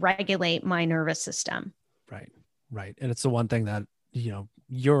to regulate my nervous system. Right. And it's the one thing that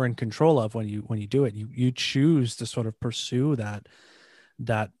you're in control of when you do it. You choose to sort of pursue that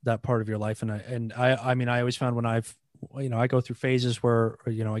part of your life. And I mean, I always found when I've I go through phases where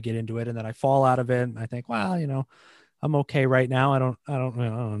I get into it and then I fall out of it, and I think, well, I'm okay right now. I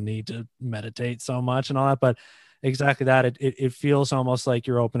don't need to meditate so much and all that. But exactly that, it feels almost like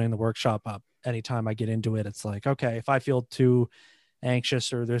you're opening the workshop up. Anytime I get into it, it's like, okay, if I feel too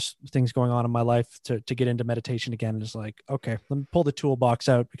anxious or there's things going on in my life to get into meditation again, it's like, okay, let me pull the toolbox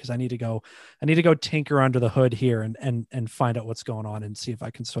out, because I need to go tinker under the hood here and find out what's going on and see if I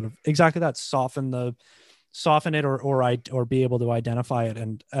can sort of exactly that, soften it or be able to identify it.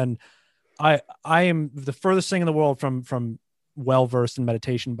 And I am the furthest thing in the world from well-versed in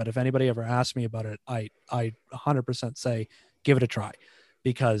meditation, but if anybody ever asks me about it, I 100% say, give it a try,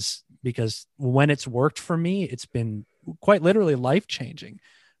 because when it's worked for me, it's been quite literally life-changing,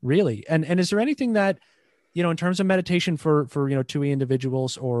 really. And is there anything that, in terms of meditation for 2E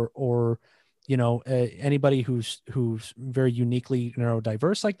individuals or anybody who's very uniquely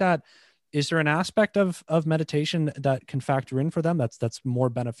neurodiverse like that, is there an aspect of meditation that can factor in for them that's more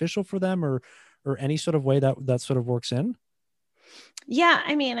beneficial for them, or any sort of way that sort of works in? Yeah.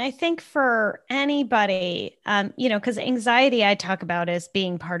 I mean, I think for anybody, because anxiety I talk about as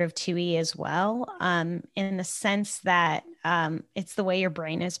being part of 2E as well, in the sense that it's the way your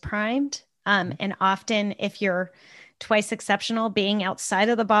brain is primed. And often if you're twice exceptional, being outside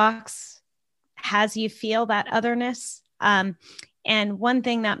of the box has you feel that otherness. And one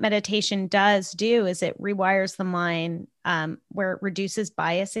thing that meditation does do is it rewires the mind, where it reduces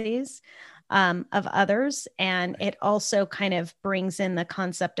biases of others. And it also kind of brings in the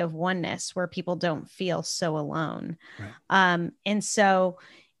concept of oneness, where people don't feel so alone. Right. And so,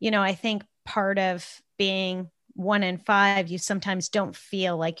 I think part of being 1 in 5, you sometimes don't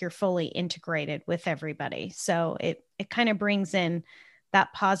feel like you're fully integrated with everybody. So it kind of brings in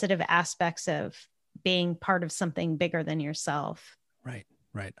that positive aspects of being part of something bigger than yourself. Right.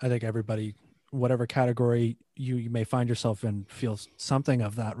 Right. I think everybody, whatever category you may find yourself in, feels something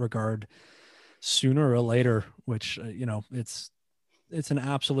of that regard sooner or later, which, it's an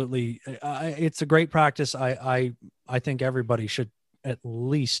absolutely, it's a great practice. I think everybody should at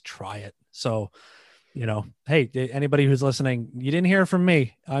least try it. So, hey, anybody who's listening, you didn't hear from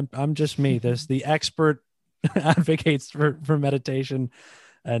me. I'm just me. There's the expert advocates for meditation,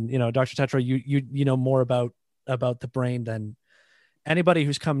 and Dr. Tetreault, you know more about the brain than anybody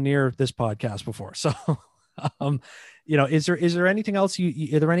who's come near this podcast before. So, is there anything else?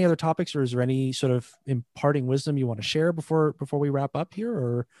 Are there any other topics, or is there any sort of imparting wisdom you want to share before we wrap up here,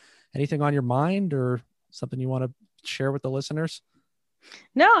 or anything on your mind, or something you want to share with the listeners?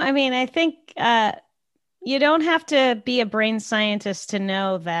 No, I mean, I think you don't have to be a brain scientist to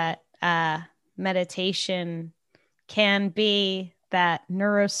know that meditation can be that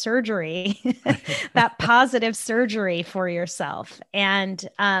neurosurgery, that positive surgery for yourself. And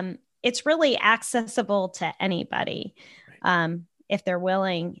it's really accessible to anybody if they're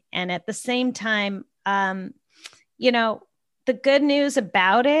willing. And at the same time, the good news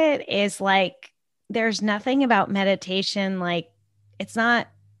about it is, like, there's nothing about meditation. Like,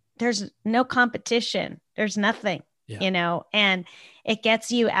 there's no competition. There's nothing, and it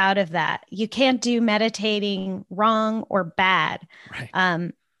gets you out of that. You can't do meditating wrong or bad.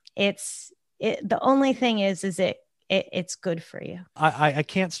 Right. The only thing is it's good for you. I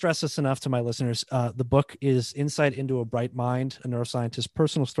can't stress this enough to my listeners. The book is Insight into a Bright Mind, a neuroscientist's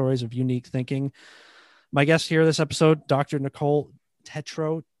personal stories of unique thinking. My guest here this episode, Dr. Nicole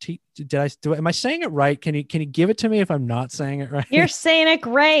Tetreault. Am I saying it right? Can you give it to me if I'm not saying it right? You're saying it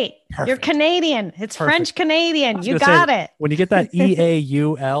great. Perfect. You're Canadian. It's perfect. French Canadian. You got it. When you get that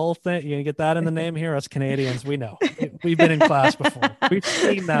EAUL thing, you get that in the name here. Us Canadians, we know. We've been in class before. We've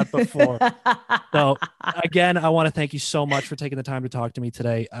seen that before. So again, I want to thank you so much for taking the time to talk to me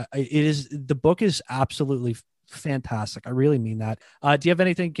today. The book is absolutely fantastic. I really mean that. Do you have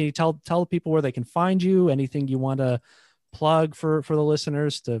anything? Can you tell the people where they can find you? Anything you want to plug for the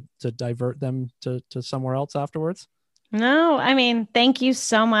listeners to divert them to somewhere else afterwards? No, I mean, thank you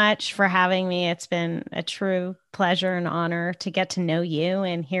so much for having me. It's been a true pleasure and honor to get to know you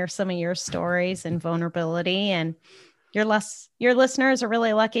and hear some of your stories and vulnerability, and your listeners are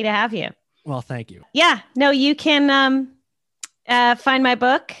really lucky to have you. Well, thank you. Yeah, no, you can find my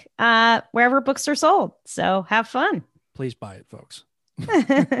book wherever books are sold. So have fun. Please buy it, folks.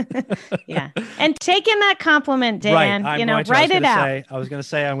 Yeah. And take in that compliment, Dan, right. Write it out. I was going to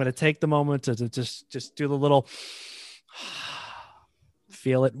say, I'm going to take the moment to just do the little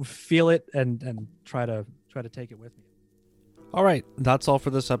feel it and try to take it with me. All right. That's all for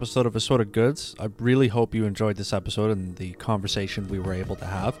this episode of Assorted Goods. I really hope you enjoyed this episode and the conversation we were able to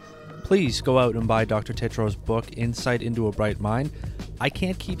have. Please go out and buy Dr. Tetreault's book, Insight into a Bright Mind. I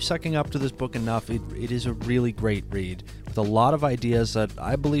can't keep sucking up to this book enough. It is a really great read with a lot of ideas that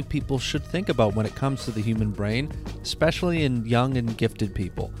I believe people should think about when it comes to the human brain, especially in young and gifted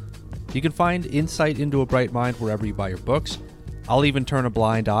people. You can find Insight into a Bright Mind wherever you buy your books. I'll even turn a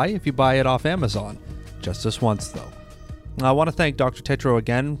blind eye if you buy it off Amazon. Just this once, though. I want to thank Dr. Tetreault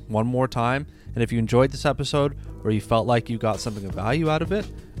again one more time, and if you enjoyed this episode or you felt like you got something of value out of it,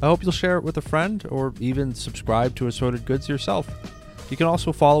 I hope you'll share it with a friend or even subscribe to Assorted Goods yourself. You can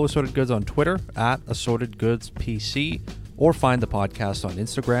also follow Assorted Goods on Twitter @AssortedGoodsPC, or find the podcast on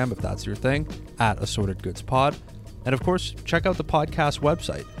Instagram if that's your thing, @AssortedGoodsPod. And of course, check out the podcast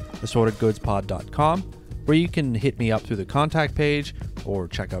website, assortedgoodspod.com, where you can hit me up through the contact page or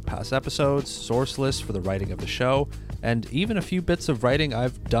check out past episodes, source lists for the writing of the show, and even a few bits of writing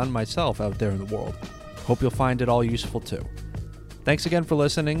I've done myself out there in the world. Hope you'll find it all useful too. Thanks again for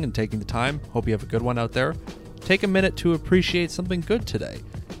listening and taking the time. Hope you have a good one out there. Take a minute to appreciate something good today,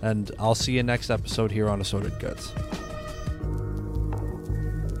 and I'll see you next episode here on Assorted Goods.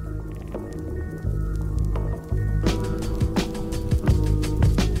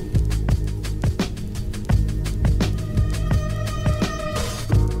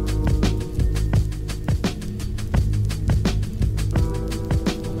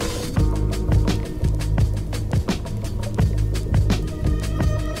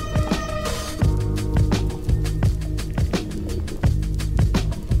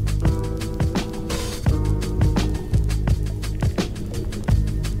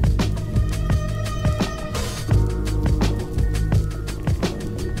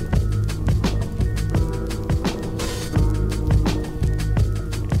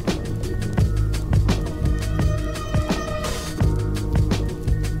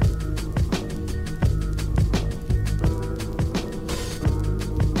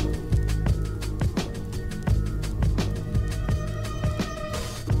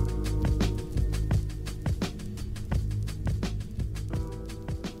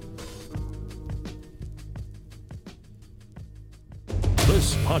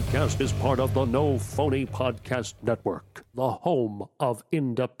 This podcast is part of the No Phony Podcast Network, the home of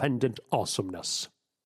independent awesomeness.